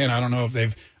Josh and Hannah. I don't know if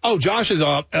they've. Oh, Josh is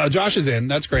in.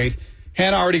 That's great.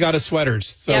 Hannah already got us sweaters,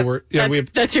 so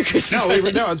that's your Christmas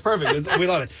present. No, it's perfect. We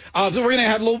love it. So we're gonna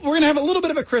have a little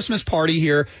bit of a Christmas party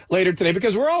here later today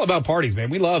because we're all about parties, man.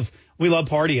 We love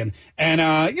partying, and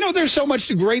there's so much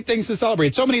great things to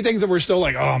celebrate. So many things that we're still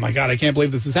like, oh my God, I can't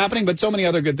believe this is happening, but so many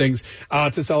other good things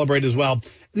to celebrate as well.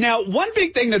 Now, one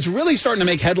big thing that's really starting to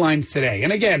make headlines today,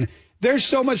 and again, there's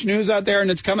so much news out there and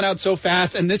it's coming out so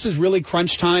fast, and this is really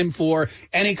crunch time for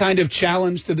any kind of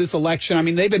challenge to this election. I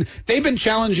mean, they've been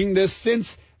challenging this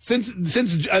since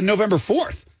November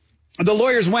 4th. The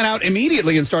lawyers went out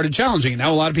immediately and started challenging it.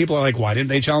 Now, a lot of people are like, why didn't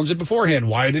they challenge it beforehand?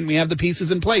 Why didn't we have the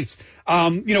pieces in place?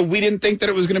 We didn't think that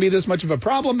it was going to be this much of a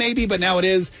problem, maybe, but now it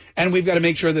is. And we've got to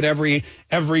make sure that every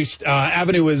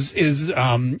avenue is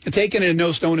taken and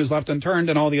no stone is left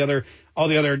unturned, and all the other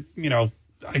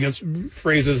I guess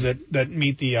phrases that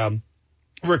meet the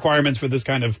requirements for this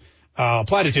kind of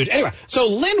platitude. Anyway, so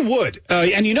Lynn Wood,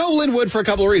 and Lynn Wood for a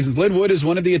couple of reasons. Lynn Wood is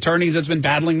one of the attorneys that's been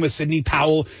battling with Sidney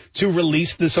Powell to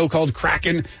release the so-called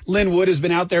Kraken. Lynn Wood has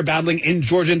been out there battling in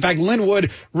Georgia. In fact, Lynn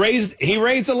Wood raised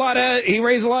a lot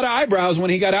of eyebrows when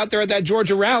he got out there at that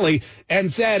Georgia rally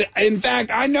and said, in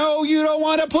fact, I know you don't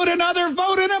want to put another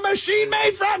vote in a machine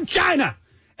made from China,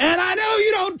 and I know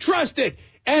you don't trust it.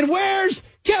 And where's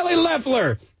Kelly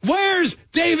Loeffler? Where's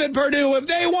David Perdue? If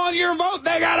they want your vote,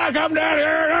 they gotta come down here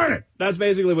and earn it.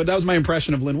 That was my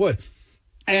impression of Lynn Wood.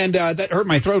 And that hurt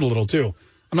my throat a little too.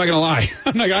 I'm not gonna lie.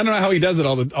 I don't know how he does it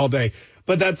all day.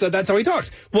 but that's how he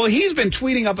talks. Well, he's been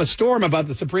tweeting up a storm about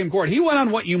the Supreme Court. He went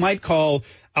on what you might call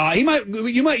he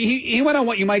went on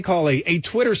what you might call a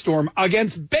Twitter storm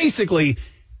against basically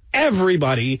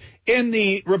everybody in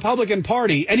the Republican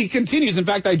Party, and he continues. In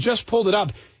fact, I just pulled it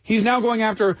up. He's now going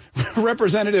after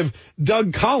Representative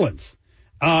Doug Collins.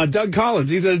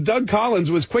 He says, Doug Collins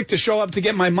was quick to show up to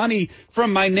get my money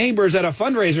from my neighbors at a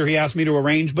fundraiser he asked me to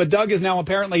arrange, but Doug is now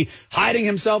apparently hiding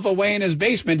himself away in his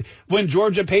basement when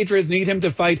Georgia patriots need him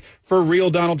to fight for real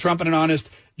Donald Trump in an honest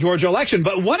Georgia election.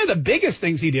 But one of the biggest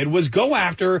things he did was go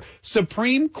after Chief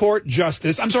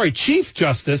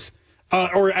Justice,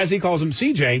 or as he calls him,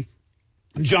 CJ,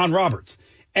 John Roberts.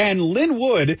 And Lynn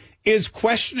Wood is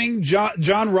questioning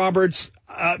John Roberts'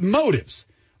 motives.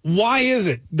 Why is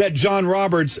it that John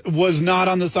Roberts was not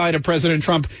on the side of President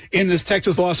Trump in this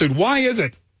Texas lawsuit? Why is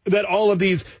it that all of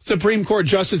these Supreme Court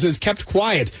justices kept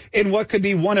quiet in what could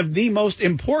be one of the most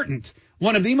important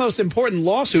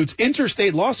lawsuits,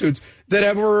 interstate lawsuits that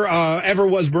ever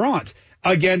was brought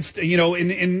against,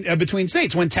 in between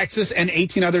states, when Texas and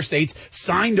 18 other states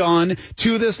signed on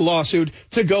to this lawsuit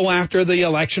to go after the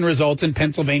election results in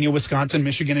Pennsylvania, Wisconsin,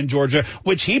 Michigan, and Georgia,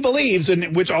 which he believes,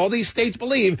 and which all these states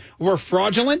believe, were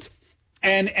fraudulent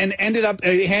and ended up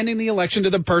handing the election to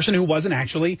the person who wasn't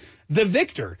actually the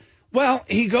victor. Well,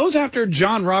 he goes after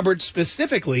John Roberts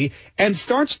specifically and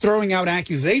starts throwing out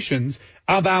accusations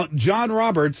about John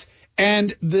Roberts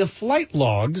and the flight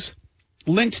logs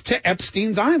linked to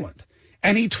Epstein's Island.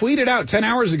 And he tweeted out 10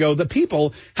 hours ago, the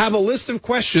people have a list of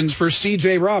questions for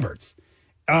C.J. Roberts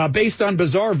based on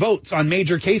bizarre votes on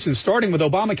major cases, starting with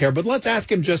Obamacare. But let's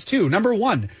ask him just two. Number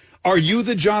one, are you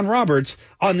the John Roberts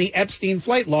on the Epstein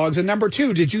flight logs? And number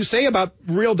two, did you say about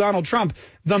real Donald Trump,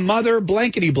 the mother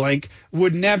blankety blank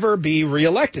would never be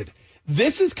reelected?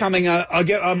 This is coming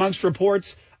amongst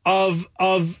reports of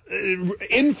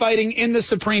infighting in the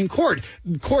Supreme Court.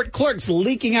 Court clerks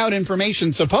leaking out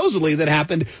information supposedly that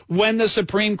happened when the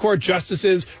Supreme Court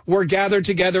justices were gathered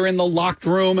together in the locked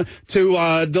room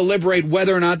to deliberate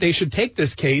whether or not they should take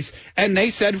this case. And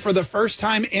they said for the first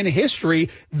time in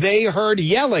history, they heard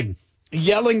yelling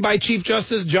by Chief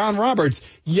Justice John Roberts,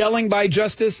 yelling by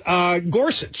Justice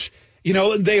Gorsuch.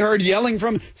 They heard yelling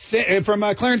from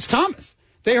Clarence Thomas.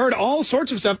 They heard all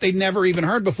sorts of stuff they'd never even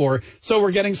heard before. So we're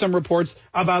getting some reports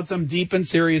about some deep and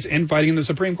serious infighting in the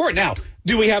Supreme Court. Now,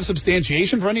 do we have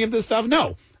substantiation for any of this stuff?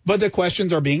 No. But the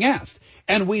questions are being asked.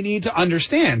 And we need to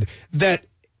understand that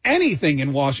anything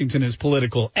in Washington is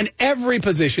political, and every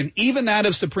position, even that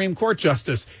of Supreme Court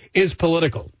justice, is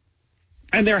political.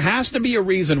 And there has to be a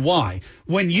reason why,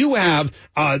 when you have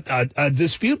a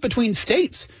dispute between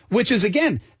states, which is,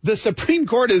 again, the Supreme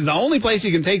Court is the only place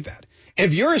you can take that.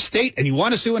 If you're a state and you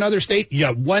want to sue another state, you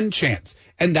have one chance,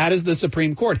 and that is the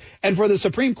Supreme Court. And for the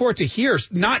Supreme Court to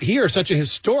not hear such a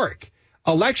historic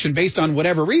election based on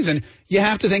whatever reason, you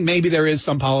have to think maybe there is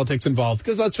some politics involved.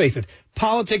 Because let's face it,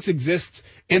 politics exists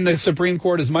in the Supreme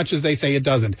Court as much as they say it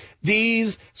doesn't.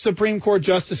 These Supreme Court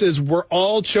justices were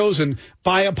all chosen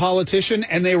by a politician,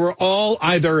 and they were all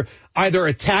either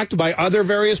attacked by other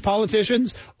various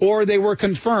politicians or they were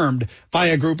confirmed by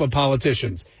a group of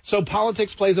politicians. So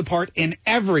politics plays a part in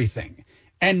everything.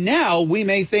 And now we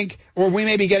may think, or we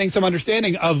may be getting some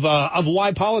understanding of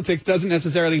why politics doesn't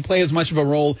necessarily play as much of a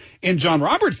role in John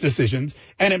Roberts' decisions.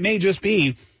 And it may just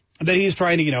be that he's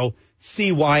trying to,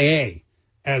 CYA,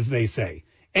 as they say.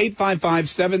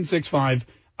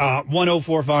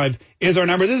 855-765-1045 is our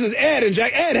number. This is Ed and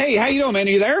Jack. Ed, hey, how you doing, man? Are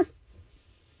you there?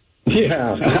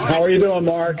 Yeah. How are you doing,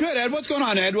 Mark? Good, Ed. What's going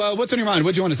on, Ed? What's on your mind?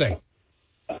 What do you want to say?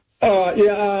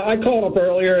 I called up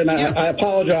earlier, and I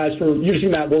apologize for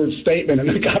using that word statement, and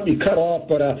it got me cut off.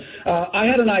 But I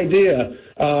had an idea,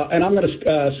 and I'm going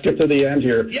to skip to the end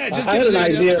here. Yeah, just I had an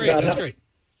idea about that's how, great.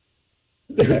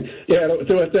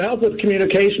 to help with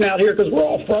communication out here, because we're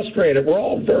all frustrated. We're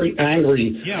all very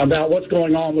angry about what's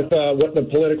going on with the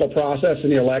political process in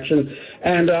the election.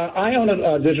 And I own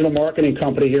a digital marketing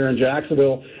company here in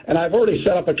Jacksonville, and I've already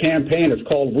set up a campaign. It's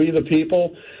called We the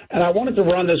People. And I wanted to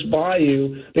run this by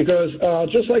you because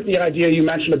just like the idea you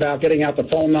mentioned about getting out the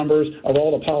phone numbers of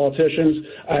all the politicians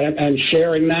and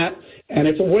sharing that, and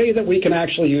it's a way that we can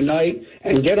actually unite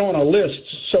and get on a list.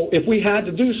 So if we had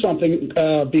to do something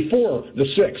before the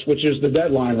 6th, which is the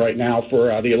deadline right now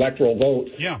for the electoral vote,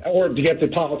 or to get the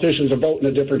politicians to vote in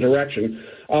a different direction,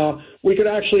 we could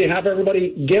actually have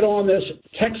everybody get on this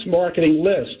text marketing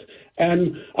list.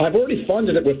 And I've already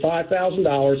funded it with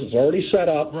 $5,000. It's already set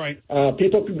up. Right.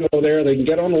 People can go there. They can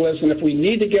get on the list. And if we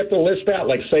need to get the list out,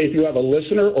 like say if you have a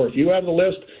listener or if you have the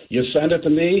list, you send it to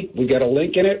me. We get a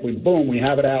link in it. We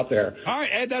have it out there. All right,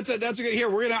 Ed, that's a good here.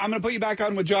 I'm going to put you back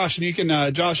on with Josh, and you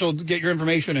can Josh will get your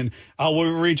information, and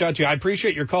we'll reach out to you. I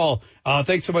appreciate your call.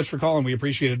 Thanks so much for calling. We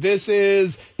appreciate it. This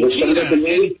is Tina.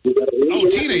 Oh,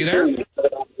 Tina, you there?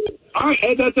 All right,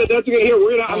 Ed, that's a good here.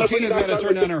 Tina's got to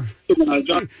turn down her.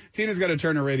 Tina's got to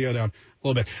turn her radio down a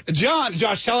little bit.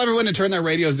 Josh, tell everyone to turn their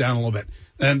radios down a little bit,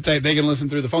 and they can listen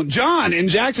through the phone. John in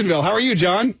Jacksonville, how are you,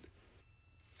 John?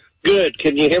 Good.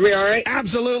 Can you hear me all right?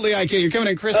 Absolutely, I can. You're coming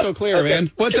in crystal clear, okay.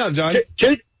 man. What's up, John?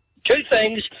 Two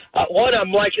things. One,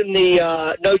 I'm liking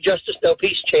the no justice, no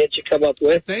peace chant you come up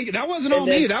with. Thank you. That wasn't all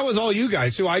me. That was all you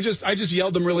guys. So I just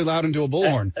yelled them really loud into a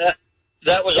bullhorn.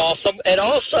 That was awesome. And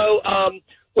also,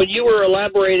 when you were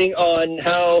elaborating on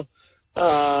how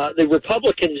the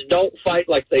Republicans don't fight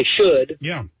like they should,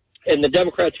 yeah, and the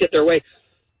Democrats get their way,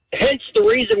 hence the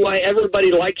reason why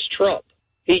everybody likes Trump.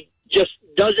 He just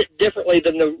does it differently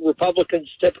than the Republicans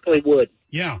typically would.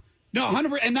 Yeah. No,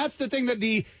 100%. And that's the thing that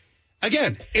you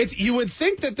would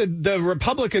think that the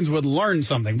Republicans would learn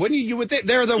something, wouldn't you? You would think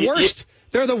they're the worst.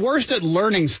 They're the worst at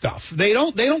learning stuff. They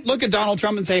don't look at Donald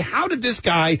Trump and say, how did this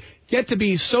guy get to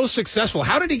be so successful?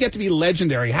 How did he get to be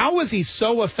legendary? How was he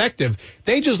so effective?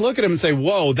 They just look at him and say,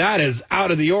 whoa, that is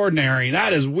out of the ordinary.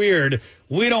 That is weird.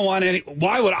 We don't want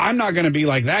I'm not going to be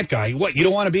like that guy. What, you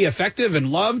don't want to be effective and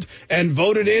loved and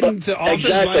voted into office?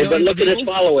 Exactly, but look at his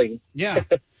following. Yeah.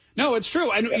 No, it's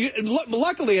true. And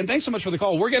luckily, and thanks so much for the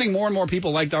call, we're getting more and more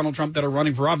people like Donald Trump that are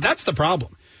running for office. That's the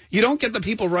problem. You don't get the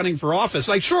people running for office.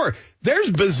 Like, sure, there's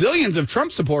bazillions of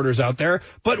Trump supporters out there,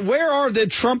 but where are the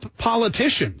Trump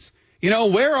politicians?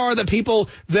 Where are the people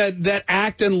that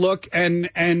act and look and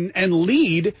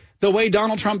lead the way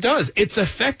Donald Trump does? It's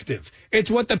effective. It's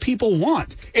what the people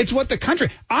want. It's what the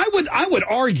country. I would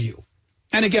argue,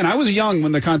 and again, I was young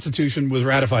when the Constitution was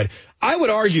ratified. I would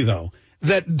argue, though,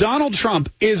 that Donald Trump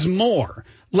is more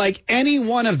like any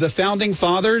one of the founding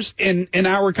fathers in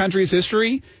our country's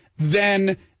history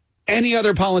than any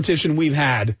other politician we've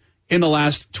had in the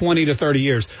last 20 to 30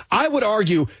 years. I would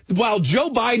argue, while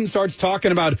Joe Biden starts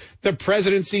talking about the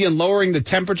presidency and lowering the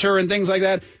temperature and things like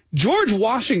that, George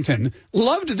Washington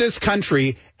loved this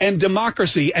country and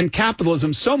democracy and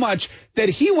capitalism so much that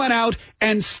he went out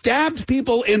and stabbed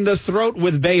people in the throat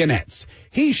with bayonets.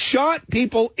 He shot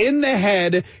people in the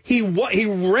head. He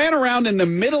ran around in the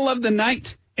middle of the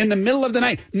night.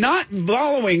 Not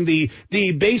following the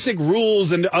basic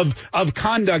rules and of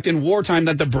conduct in wartime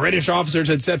that the British officers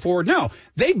had set forward. No,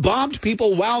 they bombed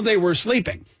people while they were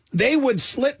sleeping. They would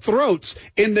slit throats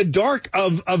in the dark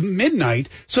of midnight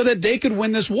so that they could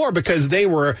win this war because they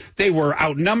were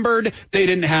outnumbered. They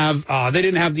didn't have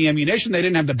the ammunition. They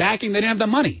didn't have the backing. They didn't have the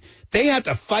money. They had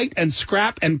to fight and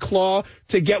scrap and claw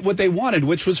to get what they wanted,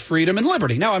 which was freedom and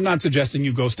liberty. Now, I'm not suggesting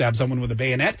you go stab someone with a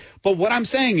bayonet, but what I'm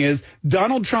saying is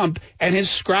Donald Trump and his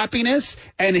scrappiness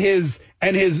and his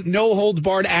no holds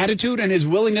barred attitude and his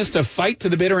willingness to fight to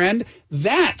the bitter end,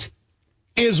 that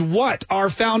is what our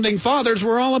founding fathers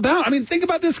were all about. I mean, think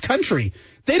about this country.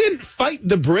 They didn't fight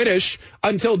the British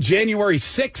until January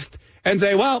 6th and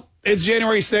say, well, it's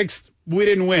January 6th. We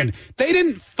didn't win. They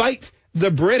didn't fight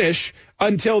the British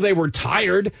until they were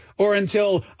tired or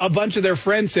until a bunch of their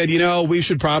friends said, we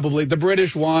should probably, the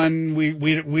British won. We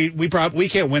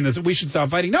can't win this. We should stop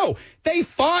fighting. No, they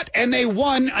fought and they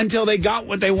won until they got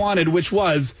what they wanted, which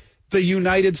was the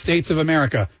United States of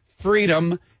America,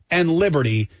 freedom and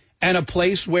liberty, and a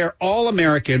place where all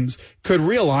Americans could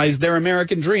realize their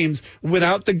American dreams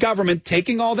without the government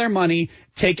taking all their money,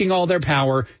 taking all their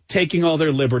power, taking all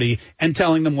their liberty, and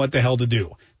telling them what the hell to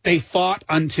do. They fought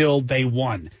until they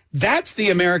won. That's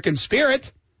the American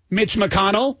spirit, Mitch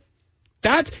McConnell.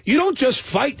 You don't just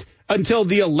fight until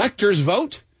the electors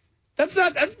vote.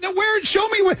 Show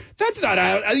me where. That's not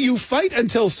how you fight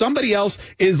until somebody else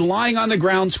is lying on the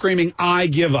ground screaming, I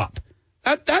give up.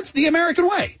 That's the American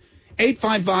way.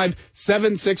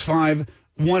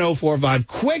 855-765-1045.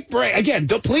 Quick break. Again,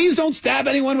 please don't stab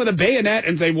anyone with a bayonet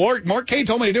and say, Mark Kaye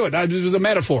told me to do it. That was a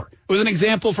metaphor. It was an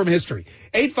example from history.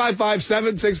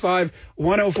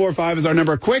 855-765-1045 is our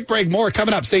number. Quick break. More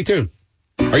coming up. Stay tuned.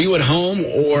 Are you at home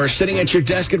or sitting at your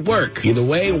desk at work? Either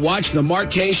way, watch The Mark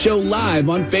Kaye Show live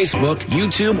on Facebook,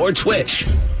 YouTube, or Twitch.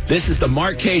 This is The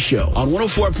Mark Kaye Show on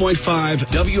 104.5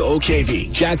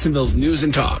 WOKV, Jacksonville's News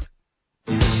and Talk.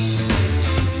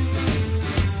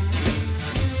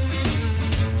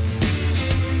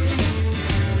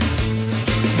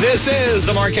 This is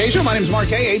the Mark Kaye Show. My name is Mark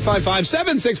Kaye.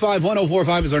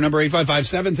 855-765-1045 is our number.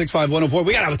 855-765-1045.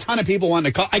 We got a ton of people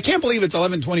wanting to call. I can't believe it's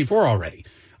 11:24 already.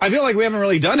 I feel like we haven't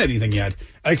really done anything yet,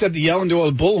 except to yell into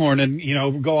a bullhorn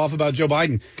and, go off about Joe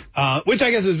Biden, which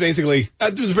I guess is basically,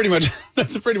 that's pretty much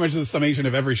the summation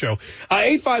of every show.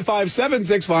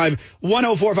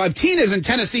 855-765-1045. Tina's in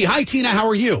Tennessee. Hi, Tina. How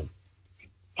are you?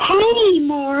 Hey,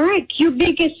 Mark, your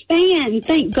biggest fan.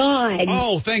 Thank God.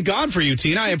 Oh, thank God for you,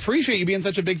 Tina. I appreciate you being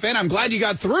such a big fan. I'm glad you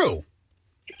got through.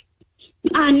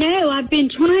 I know. I've been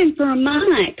trying for a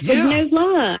month with no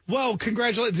luck. Well,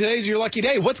 congratulations. Today's your lucky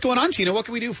day. What's going on, Tina? What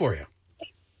can we do for you?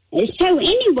 So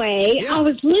anyway, I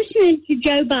was listening to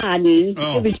Joe Biden.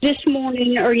 Oh. It was this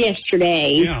morning or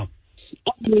yesterday. Yeah.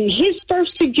 And his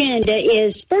first agenda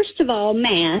is, first of all,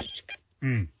 mask.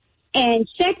 And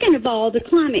second of all, the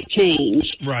climate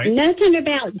change. Right. Nothing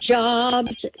about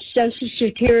jobs, Social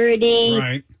Security.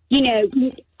 Right.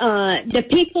 The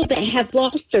people that have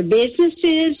lost their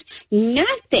businesses,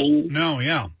 nothing. No,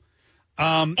 yeah.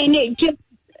 And it just...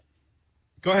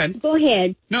 Go ahead. Go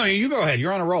ahead. No, you go ahead.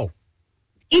 You're on a roll.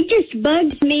 It just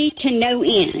bugs me to no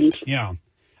end. Yeah.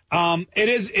 It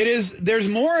is, there's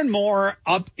more and more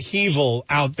upheaval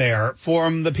out there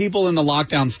from the people in the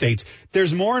lockdown states.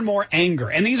 There's more and more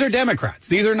anger. And these are Democrats.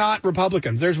 These are not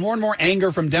Republicans. There's more and more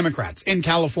anger from Democrats in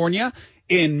California,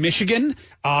 in Michigan,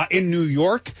 in New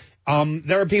York.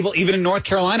 There are people even in North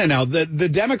Carolina now. The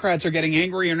Democrats are getting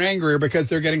angrier and angrier because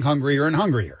they're getting hungrier and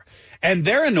hungrier. And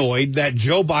they're annoyed that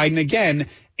Joe Biden, again,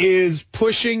 is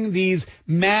pushing these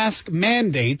mask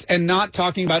mandates and not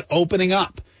talking about opening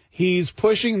up. He's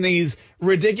pushing these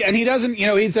ridiculous, and he doesn't,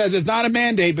 he says it's not a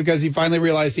mandate because he finally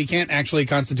realized he can't actually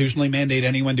constitutionally mandate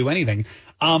anyone do anything.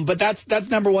 But that's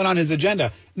number one on his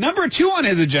agenda. Number two on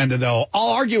his agenda, though, I'll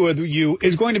argue with you,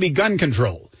 is going to be gun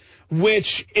control,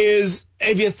 which is,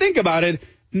 if you think about it,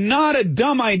 not a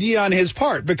dumb idea on his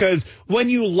part, because when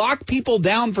you lock people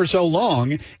down for so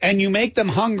long and you make them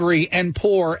hungry and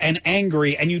poor and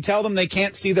angry and you tell them they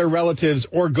can't see their relatives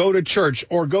or go to church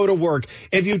or go to work,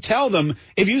 if you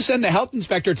send the health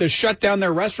inspector to shut down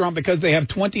their restaurant because they have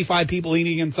 25 people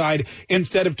eating inside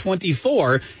instead of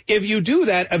 24, if you do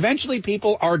that, eventually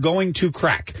people are going to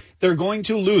crack. They're going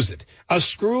to lose it. A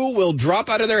screw will drop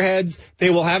out of their heads.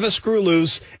 They will have a screw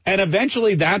loose. And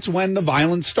eventually that's when the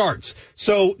violence starts.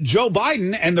 So Joe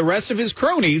Biden and the rest of his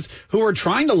cronies who are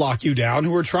trying to lock you down,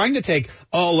 who are trying to take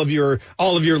all of your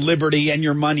liberty and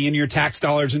your money and your tax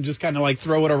dollars and just kind of like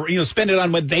throw it over, spend it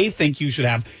on what they think you should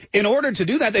have. In order to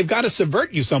do that, they've got to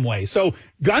subvert you some way. So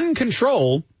gun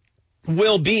control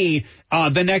will be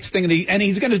the next thing, and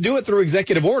he's going to do it through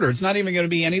executive order. It's not even going to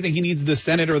be anything he needs the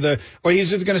Senate or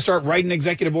he's just going to start writing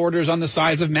executive orders on the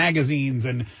size of magazines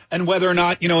and whether or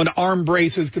not, an arm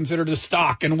brace is considered a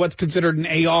stock and what's considered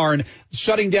an AR and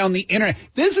shutting down the internet.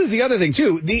 This is the other thing,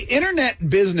 too. The internet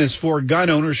business for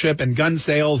gun ownership and gun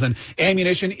sales and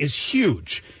ammunition is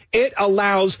huge. It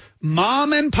allows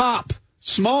mom and pop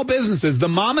small businesses, the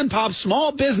mom and pop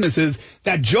small businesses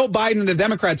that Joe Biden and the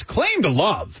Democrats claim to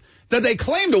love, that they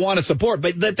claim to want to support,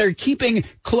 but that they're keeping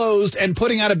closed and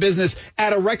putting out of business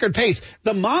at a record pace.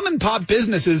 The mom and pop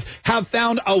businesses have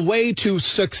found a way to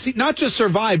succeed, not just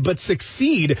survive, but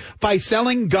succeed by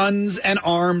selling guns and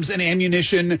arms and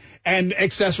ammunition and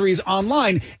accessories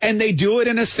online. And they do it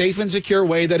in a safe and secure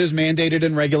way that is mandated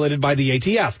and regulated by the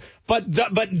ATF. But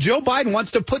Joe Biden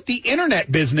wants to put the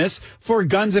internet business for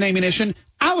guns and ammunition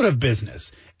out of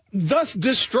business, thus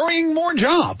destroying more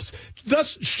jobs,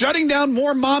 thus shutting down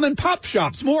more mom and pop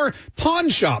shops, more pawn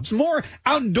shops, more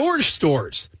outdoor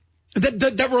stores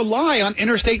that rely on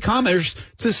interstate commerce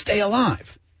to stay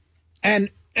alive. And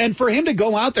for him to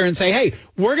go out there and say, hey,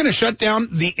 we're going to shut down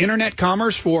the internet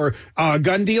commerce for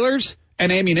gun dealers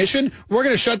and ammunition. We're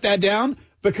going to shut that down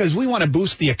because we want to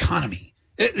boost the economy.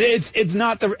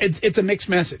 It's a mixed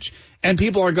message, and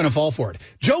people aren't going to fall for it.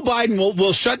 Joe Biden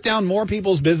will shut down more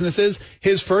people's businesses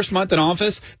his first month in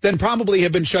office than probably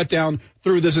have been shut down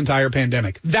through this entire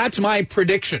pandemic. That's my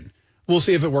prediction. We'll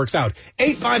see if it works out.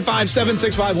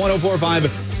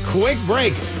 855-765-1045. Quick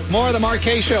break. More of the Mark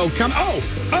Kaye Show.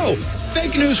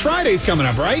 Fake News Friday's coming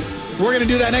up, right? We're going to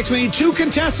do that next. We need two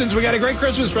contestants. We got a great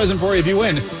Christmas present for you if you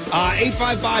win.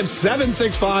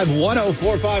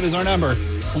 855-765-1045 is our number.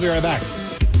 We'll be right back.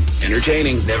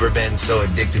 Entertaining. Never been so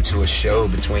addicted to a show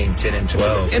between 10 and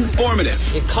 12.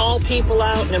 Informative. You call people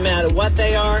out no matter what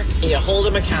they are, and you hold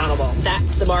them accountable.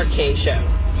 That's the Mark Kaye Show.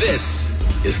 This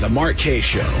is the Mark Kaye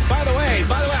Show. By the way,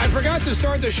 I forgot to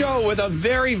start the show with a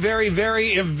very, very,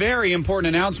 very, very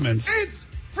important announcement. It's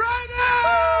Friday!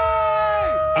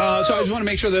 So I just want to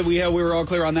make sure that we were all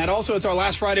clear on that. Also, it's our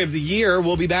last Friday of the year.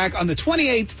 We'll be back on the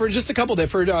 28th for just a couple days,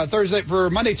 for Thursday, for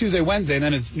Monday, Tuesday, Wednesday, and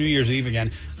then it's New Year's Eve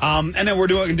again. And then we're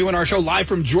doing our show live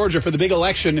from Georgia for the big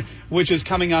election, which is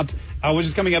coming up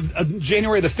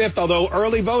January the 5th, although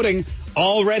early voting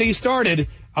already started.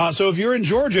 So if you're in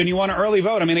Georgia and you want to early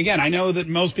vote, I mean, again, I know that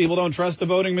most people don't trust the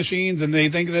voting machines and they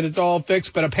think that it's all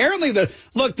fixed, but apparently the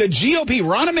GOP,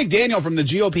 Ronna McDaniel from the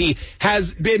GOP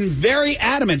has been very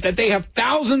adamant that they have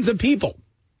thousands of people,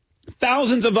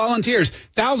 thousands of volunteers,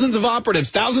 thousands of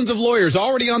operatives, thousands of lawyers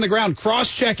already on the ground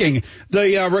cross-checking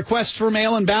the requests for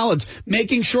mail-in ballots,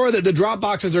 making sure that the drop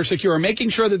boxes are secure, making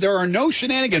sure that there are no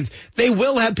shenanigans. They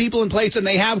will have people in place, and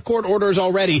they have court orders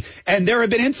already. And there have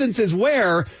been instances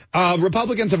where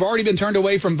Republicans have already been turned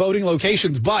away from voting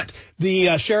locations, but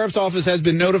the sheriff's office has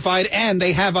been notified, and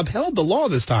they have upheld the law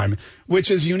this time, which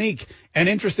is unique and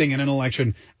interesting in an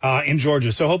election in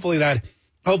Georgia. So hopefully that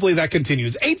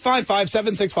continues.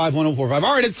 855-765-1045.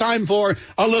 All right, it's time for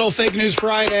a little Fake News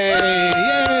Friday.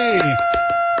 Yay!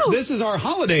 This is our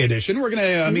holiday edition. We're going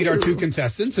to meet our two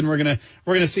contestants, and we're going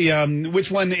to see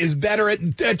which one is better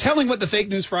at telling what the Fake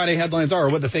News Friday headlines are, or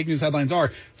what the fake news headlines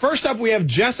are. First up, we have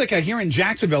Jessica here in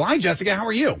Jacksonville. Hi, Jessica. How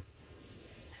are you?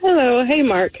 Hello. Hey,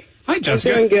 Mark. Hi,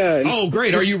 Jessica. I'm doing good. Oh,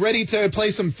 great. Are you ready to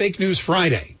play some Fake News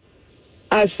Friday?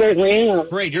 I certainly am.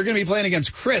 Great. You're going to be playing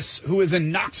against Chris, who is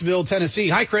in Knoxville, Tennessee.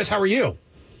 Hi, Chris. How are you?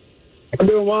 I'm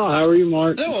doing well. How are you,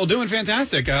 Mark? Oh, well, doing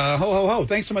fantastic. Ho, ho, ho.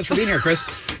 Thanks so much for being here, Chris.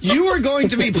 You are going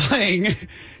to be playing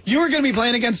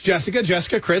against Jessica.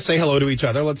 Jessica, Chris, say hello to each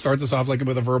other. Let's start this off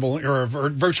with a verbal or a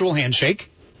virtual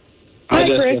handshake. Hi,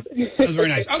 Chris. That was very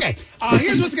nice. Okay,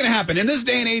 here's what's going to happen. In this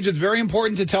day and age, it's very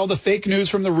important to tell the fake news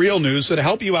from the real news. So to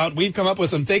help you out, we've come up with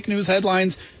some fake news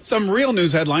headlines, some real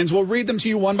news headlines. We'll read them to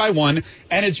you one by one,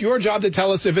 and it's your job to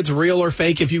tell us if it's real or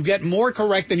fake. If you get more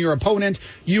correct than your opponent,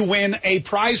 you win a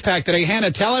prize pack today.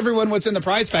 Hannah, tell everyone what's in the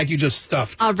prize pack you just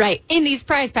stuffed. All right. In these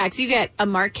prize packs, you get a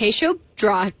Mark Kaye Show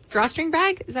drawstring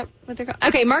bag. Is that what they're called?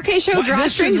 Okay, Mark Kaye Show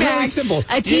drawstring bag, really simple.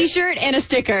 A T-shirt, and a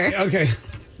sticker. Okay.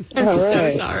 I'm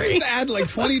so sorry. You add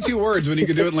 22 words when you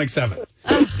could do it in 7.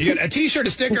 You get a T-shirt,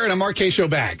 a sticker, and a Mark Kaye Show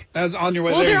bag. That's on your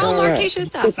way. Well, they're all Mark Kaye Show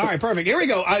stuff. All right, perfect. Here we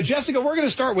go. Jessica, we're going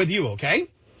to start with you, okay?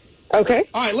 Okay.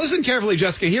 All right, listen carefully,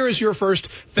 Jessica. Here is your first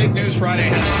Fake News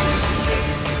Friday.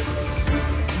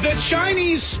 The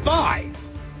Chinese spy,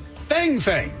 Feng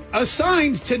Feng,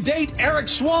 assigned to date Eric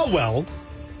Swalwell,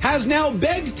 has now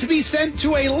begged to be sent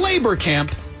to a labor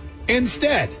camp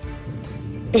instead.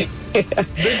 I'm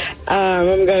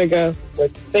going to go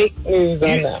with fake news on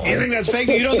that one. You think that's fake?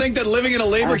 You don't think that living in a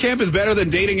labor camp is better than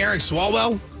dating Eric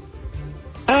Swalwell?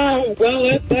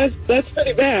 Well, that's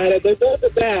pretty bad. They're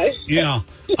both bad. Yeah.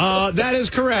 That is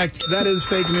correct. That is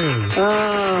fake news.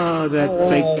 Oh, that's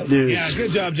fake news. Yeah,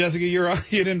 good job, Jessica. You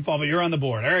didn't fall, but you're on the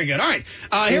board. Very good. All right.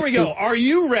 Here we go. Are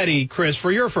you ready, Chris,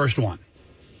 for your first one?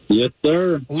 Yes,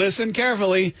 sir. Listen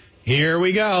carefully. Here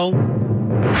we go.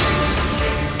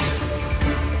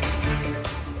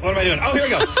 What am I doing? Oh, here we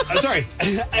go. Sorry.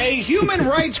 A human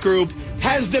rights group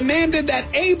has demanded that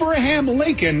Abraham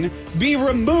Lincoln be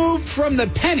removed from the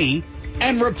penny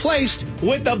and replaced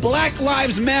with the Black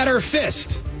Lives Matter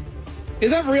fist.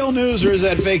 Is that real news or is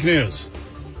that fake news?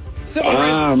 Civil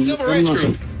rights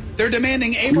group. They're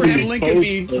demanding Abraham Lincoln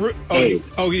be...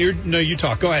 you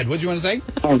talk. Go ahead. What do you want to say?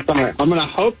 I'm sorry. I'm going to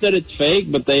hope that it's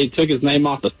fake, but they took his name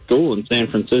off the school in San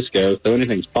Francisco, so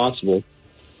anything's possible.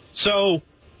 So...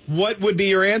 what would be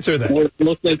your answer then? It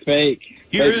looks like fake.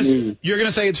 You're going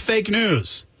to say it's fake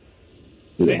news.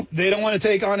 Yeah. They don't want to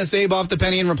take Honest Abe off the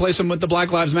penny and replace him with the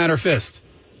Black Lives Matter fist.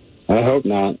 I hope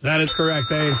not. That is correct.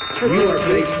 You are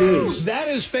fake news. That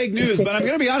is fake news, but I'm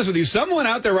going to be honest with you. Someone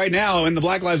out there right now in the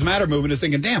Black Lives Matter movement is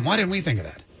thinking, damn, why didn't we think of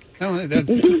that? No,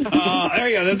 there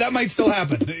you go. That might still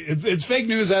happen. It's fake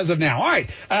news as of now. All right.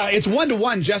 It's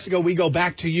 1-1. Jessica, we go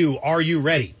back to you. Are you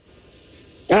ready?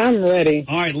 I'm ready.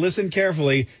 All right, listen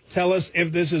carefully. Tell us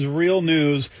if this is real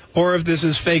news or if this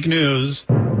is fake news.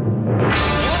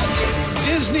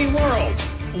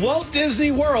 Walt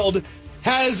Disney World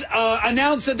has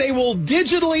announced that they will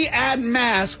digitally add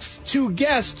masks to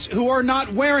guests who are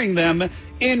not wearing them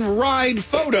in ride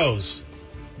photos.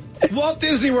 Walt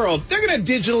Disney World, they're going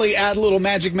to digitally add a little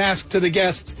magic mask to the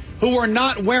guests who are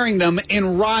not wearing them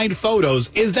in ride photos.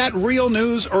 Is that real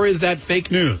news or is that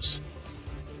fake news?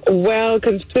 Well,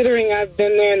 considering I've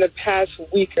been there in the past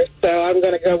week or so, I'm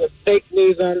going to go with fake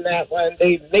news on that one.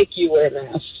 They make you wear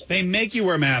masks. They make you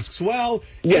wear masks. Well,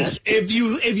 yes. If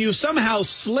you somehow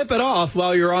slip it off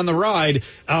while you're on the ride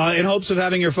in hopes of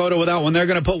having your photo without one, they're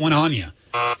going to put one on you.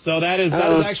 So that is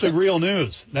actually real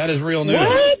news. That is real news.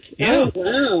 What? Yeah. Oh,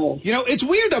 wow. You know, it's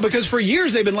weird, though, because for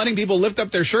years they've been letting people lift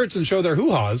up their shirts and show their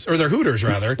hoo-haws, or their hooters,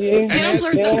 rather. Yeah.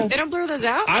 They don't blur those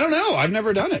out? I don't know. I've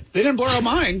never done it. They didn't blur out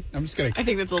mine. I'm just kidding. I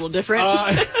think that's a little different.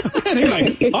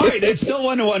 Anyway, all right, it's still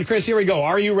 1-1. Chris, here we go.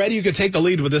 Are you ready? You can take the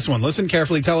lead with this one. Listen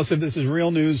carefully. Tell us if this is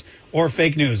real news or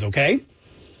fake news, okay?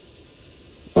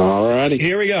 All righty.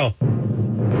 Here we go.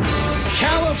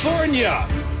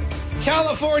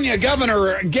 California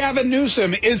Governor Gavin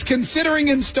Newsom is considering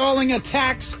installing a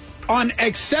tax on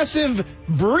excessive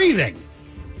breathing.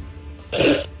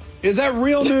 Is that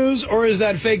real news or is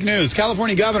that fake news?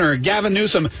 California Governor Gavin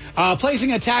Newsom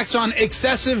placing a tax on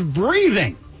excessive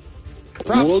breathing.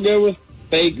 We'll go with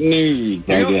fake news,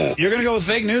 I guess. You're going to go with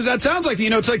fake news? That sounds like,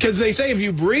 it's like, because they say if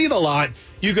you breathe a lot,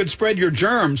 you could spread your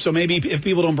germs. So maybe if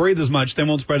people don't breathe as much, they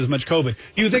won't spread as much COVID.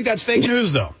 You think that's fake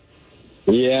news, though?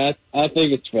 Yeah, I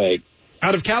think it's fake.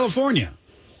 Out of California?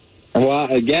 Well,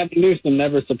 Gavin Newsom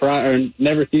never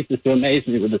ceases to amaze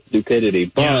me with his stupidity,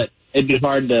 but it'd be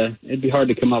hard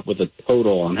to come up with a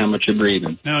total on how much you're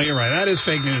breathing. No, you're right. That is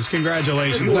fake news.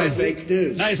 Congratulations. Fake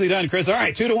news. Nicely done, Chris. All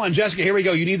right, 2-1. Jessica, here we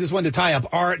go. You need this one to tie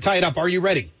it up. Are you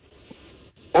ready?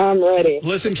 I'm ready.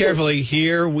 Listen carefully.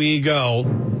 Here we go.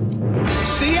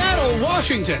 Seattle,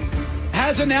 Washington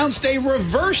has announced a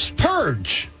reverse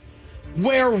purge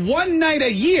where one night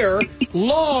a year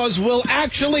laws will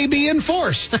actually be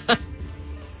enforced.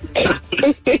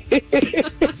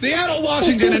 Seattle,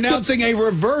 Washington announcing a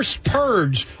reverse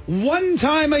purge. One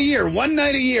night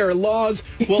a year, laws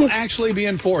will actually be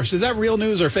enforced. Is that real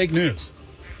news or fake news?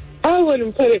 I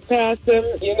wouldn't put it past them,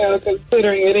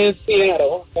 considering it is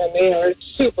Seattle, and they are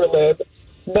super lib.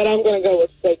 But I'm going to go with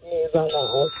fake news on that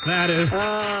one. That is.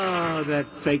 Oh, that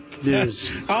fake news.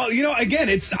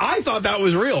 Again, I thought that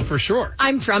was real for sure.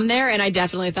 I'm from there, and I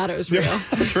definitely thought it was real. Yeah,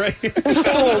 that's right.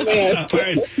 Oh, man.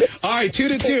 All right,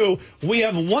 2-2. We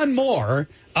have one more.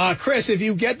 Chris, if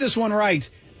you get this one right,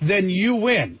 then you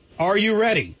win. Are you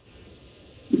ready?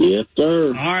 Yes, sir.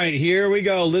 All right, here we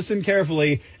go. Listen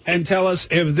carefully and tell us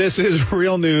if this is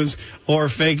real news or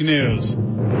fake news.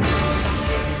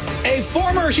 A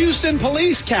former Houston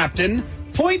police captain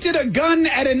pointed a gun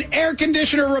at an air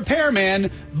conditioner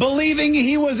repairman, believing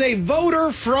he was a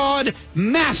voter fraud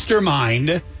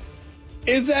mastermind.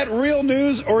 Is that real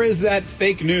news or is that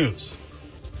fake news?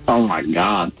 Oh, my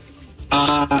God.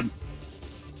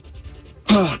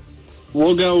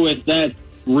 We'll go with that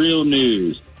real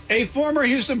news. A former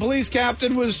Houston police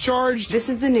captain was charged. This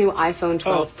is the new iPhone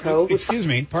 12 Pro. Pardon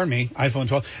me, iPhone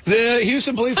 12. The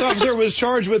Houston police officer was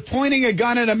charged with pointing a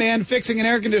gun at a man fixing an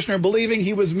air conditioner, believing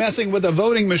he was messing with a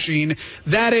voting machine.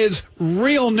 That is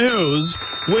real news,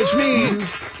 which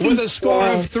means with a score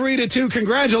of 3-2,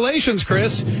 congratulations,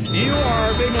 Chris. You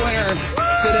are a big winner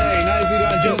today. Nicely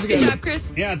done, Jessica. Good job,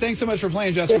 Chris. Yeah, thanks so much for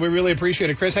playing, Jessica. We really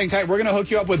appreciate it. Chris, hang tight. We're going to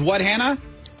hook you up with what, Hannah?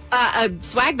 A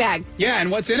swag bag. Yeah,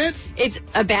 and what's in it? It's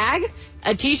a bag,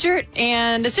 a T-shirt,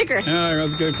 and a sticker. All right,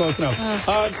 let's get close enough.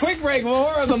 Quick break.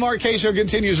 More of the Mark Kaye Show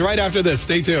continues right after this.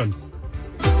 Stay tuned.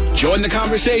 Join the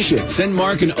conversation. Send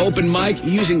Mark an open mic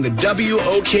using the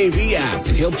WOKV app,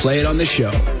 and he'll play it on the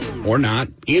show. Or not.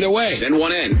 Either way, send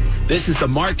one in. This is the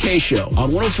Mark Kaye Show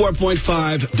on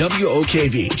 104.5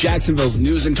 WOKV, Jacksonville's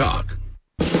News and Talk.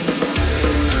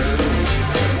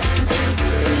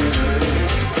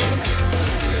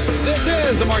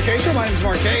 The Mark Kaye Show. My name is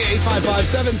Mark Kaye.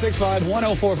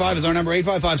 855-765-1045 is our number.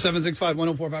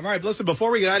 855-765-1045. All right, listen,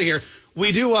 before we get out of here,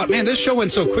 we do, man, this show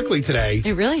went so quickly today.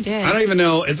 It really did. I don't even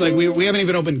know. It's like we haven't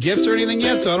even opened gifts or anything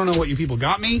yet, so I don't know what you people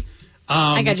got me.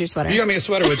 I got your sweater. You got me a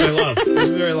sweater, which I love.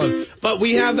 Very love. But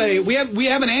we have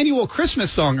an annual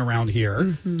Christmas song around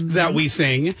here that we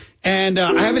sing, and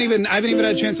I haven't even had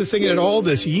a chance to sing it at all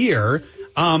this year.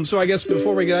 So I guess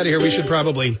before we get out of here, we should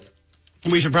probably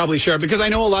share it, because I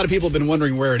know a lot of people have been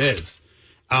wondering where it is.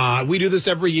 We do this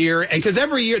every year, and because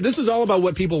every year, this is all about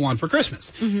what people want for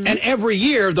Christmas. And every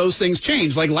year, those things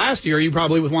change. Like last year, you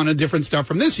probably wanted different stuff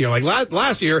from this year. Like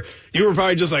last year, you were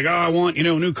probably just like, oh, I want, a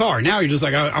new car. Now you're just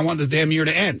like, I want this damn year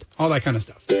to end. All that kind of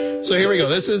stuff. So here we go.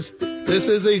 This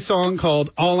is a song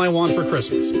called All I Want for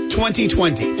Christmas,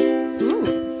 2020.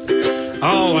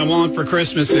 All I want for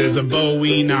Christmas is a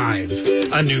Bowie knife,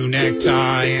 a new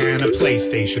necktie, and a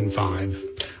PlayStation 5.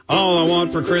 All I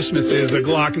want for Christmas is a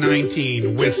Glock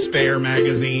 19 with spare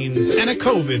magazines and a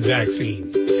COVID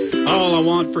vaccine. All I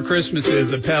want for Christmas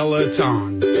is a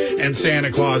Peloton and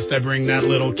Santa Claus to bring that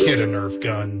little kid a Nerf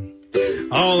gun.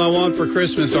 All I want for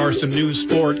Christmas are some new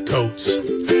sport coats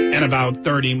and about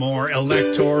 30 more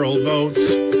electoral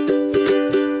votes.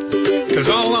 'Cause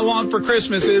all I want for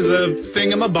Christmas is a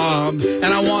thingamabob, and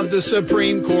I want the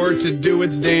Supreme Court to do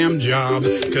its damn job.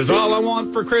 'Cause all I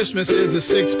want for Christmas is a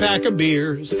 6-pack of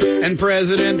beers, and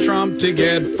President Trump to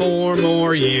get 4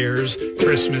 more years.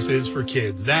 Christmas is for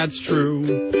kids, that's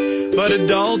true. But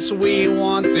adults, we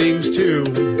want things too.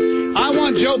 I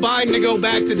want Joe Biden to go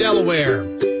back to Delaware.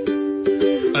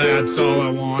 That's all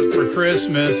I want for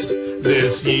Christmas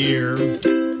this year.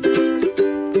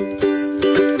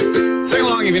 Sing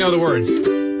along if you know the words.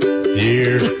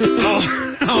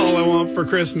 All I want for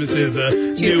Christmas is a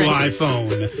new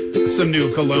iPhone, some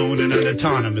new cologne, and an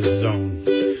autonomous zone.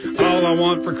 All I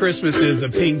want for Christmas is a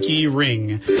pinky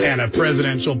ring and a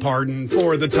presidential pardon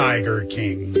for the Tiger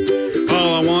King.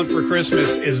 All I want for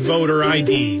Christmas is voter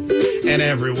ID and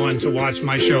everyone to watch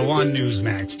my show on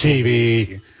Newsmax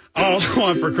TV. All I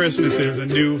want for Christmas is a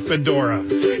new fedora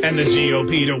and the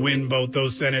GOP to win both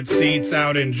those Senate seats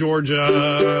out in Georgia.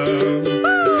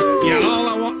 Yeah,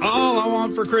 all I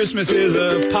want for Christmas is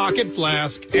a pocket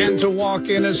flask and to walk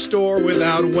in a store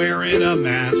without wearing a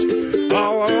mask.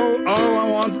 All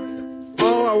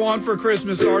I want for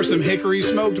Christmas are some hickory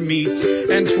smoked meats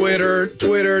and Twitter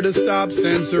to stop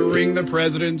censoring the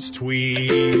president's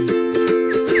tweets.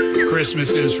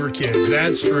 Christmas is for kids,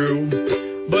 that's true.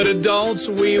 But adults,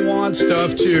 we want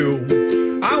stuff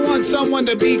too. I want someone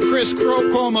to beat Chris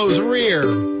Cuomo's rear.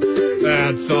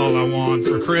 That's all I want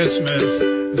for Christmas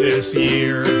this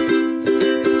year.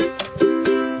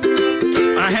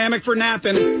 A hammock for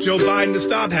napping, Joe Biden to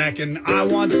stop hacking. I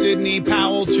want Sidney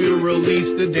Powell to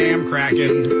release the damn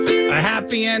Kraken. A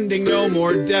happy ending, no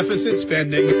more deficit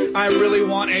spending. I really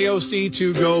want AOC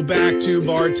to go back to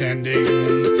bartending.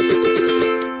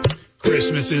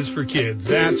 Christmas is for kids,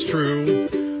 that's true.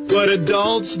 But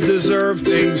adults deserve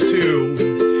things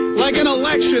too. Like an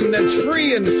election that's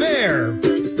free and fair.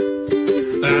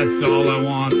 That's all I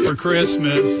want for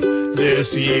Christmas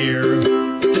this year.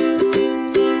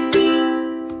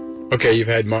 Okay, you've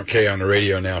had Mark Kaye on the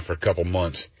radio now for a couple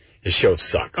months. His show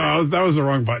sucks. Oh, that was the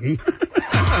wrong button.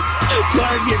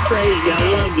 Mark, you're crazy. I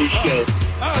love this show.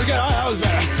 That was good. Oh, that was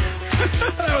better.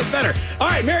 That was better. All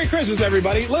right, Merry Christmas,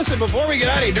 everybody. Listen, before we get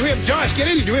out of here, do we have Josh, get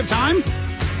in here. Do we have time?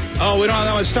 Oh, we don't have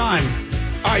that much time.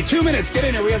 All right, 2 minutes. Get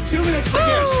in here. We have 2 minutes for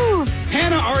gifts.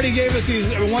 Hannah already gave us these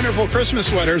wonderful Christmas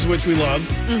sweaters, which we love.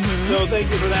 Mm-hmm. So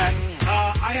thank you for that.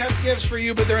 I have gifts for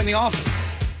you, but they're in the office.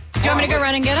 Do you want me to go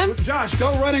run and get them? Josh,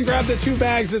 go run and grab the 2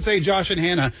 bags that say Josh and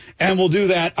Hannah, and we'll do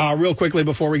that real quickly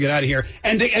before we get out of here.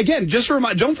 And again, just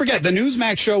don't forget the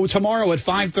Newsmax show tomorrow at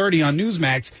 5:30 on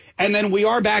Newsmax, and then we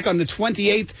are back on the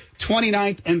 28th,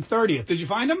 29th, and 30th. Did you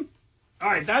find them? All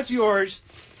right, that's yours,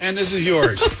 and this is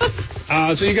yours.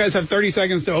 So you guys have 30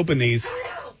 seconds to open these.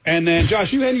 And then,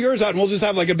 Josh, you hand yours out, and we'll just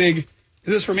have like a big... Is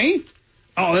this for me?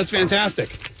 Oh, that's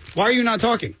fantastic. Why are you not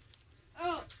talking?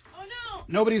 Oh no.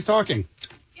 Nobody's talking.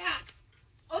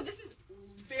 Oh, this is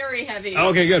very heavy.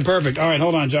 Okay, good. Perfect. All right,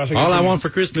 hold on, Josh. All I want for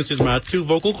Christmas is my 2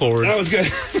 vocal cords. That was good.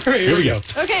 Here we go.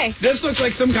 Okay. This looks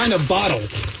like some kind of bottle.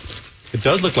 It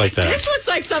does look like that. This looks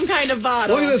like some kind of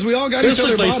bottle. Look at this. We all got each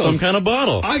other bottles. This looks like some kind of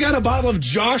bottle. I got a bottle of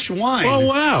Josh wine. Oh,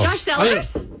 wow. Josh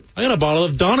Sellers? I got a bottle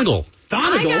of Donegal.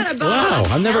 I got a bottle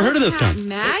of I've never heard of this kind.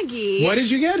 Maggie. What did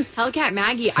you get? Hellcat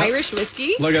Maggie, Irish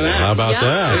whiskey. Look at that. How about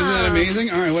that? Isn't that amazing?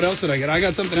 All right, what else did I get? I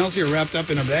got something else here wrapped up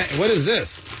in a bag. What is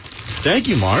this? Thank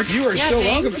you, Mark. You are so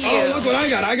welcome. You. Oh, look what I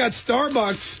got. I got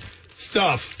Starbucks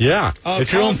stuff. Yeah.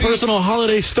 It's your own personal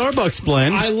holiday Starbucks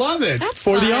blend. I love it. That's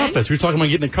for fun. the office. We were talking about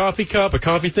getting a coffee cup, a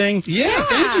coffee thing. Yeah.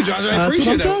 Thank you, Josh. I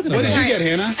appreciate that. What did you get,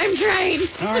 Hannah? I'm trying.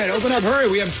 All right, open up. Hurry.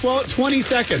 We have 20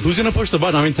 seconds. Who's going to push the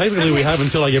button? I mean, technically we have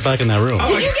until I get back in that room.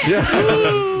 Did you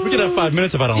get We could have 5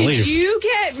 minutes if I don't leave. Did you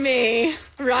get me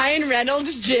Ryan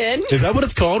Reynolds gin? Is that what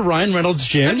it's called? Ryan Reynolds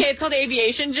gin? Okay, it's called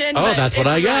Aviation Gin. Oh, that's what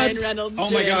I got. Ryan Reynolds Oh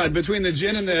gin. my God! Between the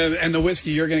gin and the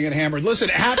whiskey, you're gonna get hammered. Listen,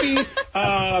 happy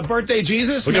birthday,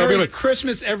 Jesus! Merry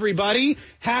Christmas, everybody!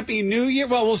 Happy New Year.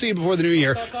 Well, we'll see you before the New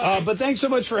Year. But thanks so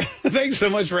much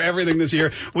for everything this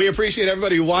year. We appreciate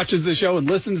everybody who watches the show and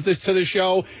listens to the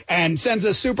show and sends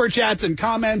us super chats and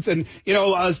comments and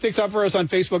sticks up for us on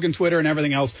Facebook and Twitter and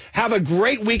everything else. Have a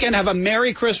great weekend. Have a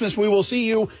Merry Christmas. We will see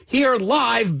you here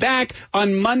live back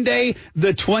on Monday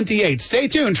the 28th. Stay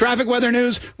tuned. Traffic, weather,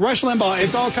 news, Rush Limbaugh.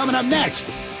 It's all coming up next.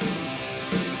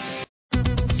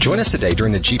 Join us today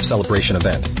during the Jeep Celebration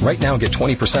event. Right now, get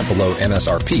 20% below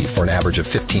MSRP for an average of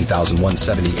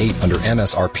 $15,178 under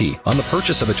MSRP on the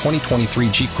purchase of a 2023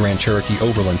 Jeep Grand Cherokee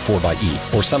Overland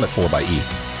 4xE or Summit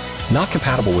 4xE. Not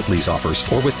compatible with lease offers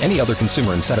or with any other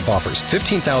consumer incentive offers.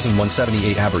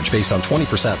 $15,178 average based on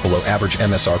 20% below average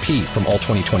MSRP from all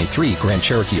 2023 Grand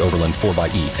Cherokee Overland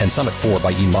 4xE and Summit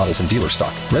 4xE models in dealer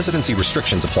stock. Residency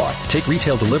restrictions apply. Take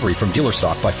retail delivery from dealer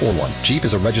stock by 4/1. Jeep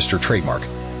is a registered trademark.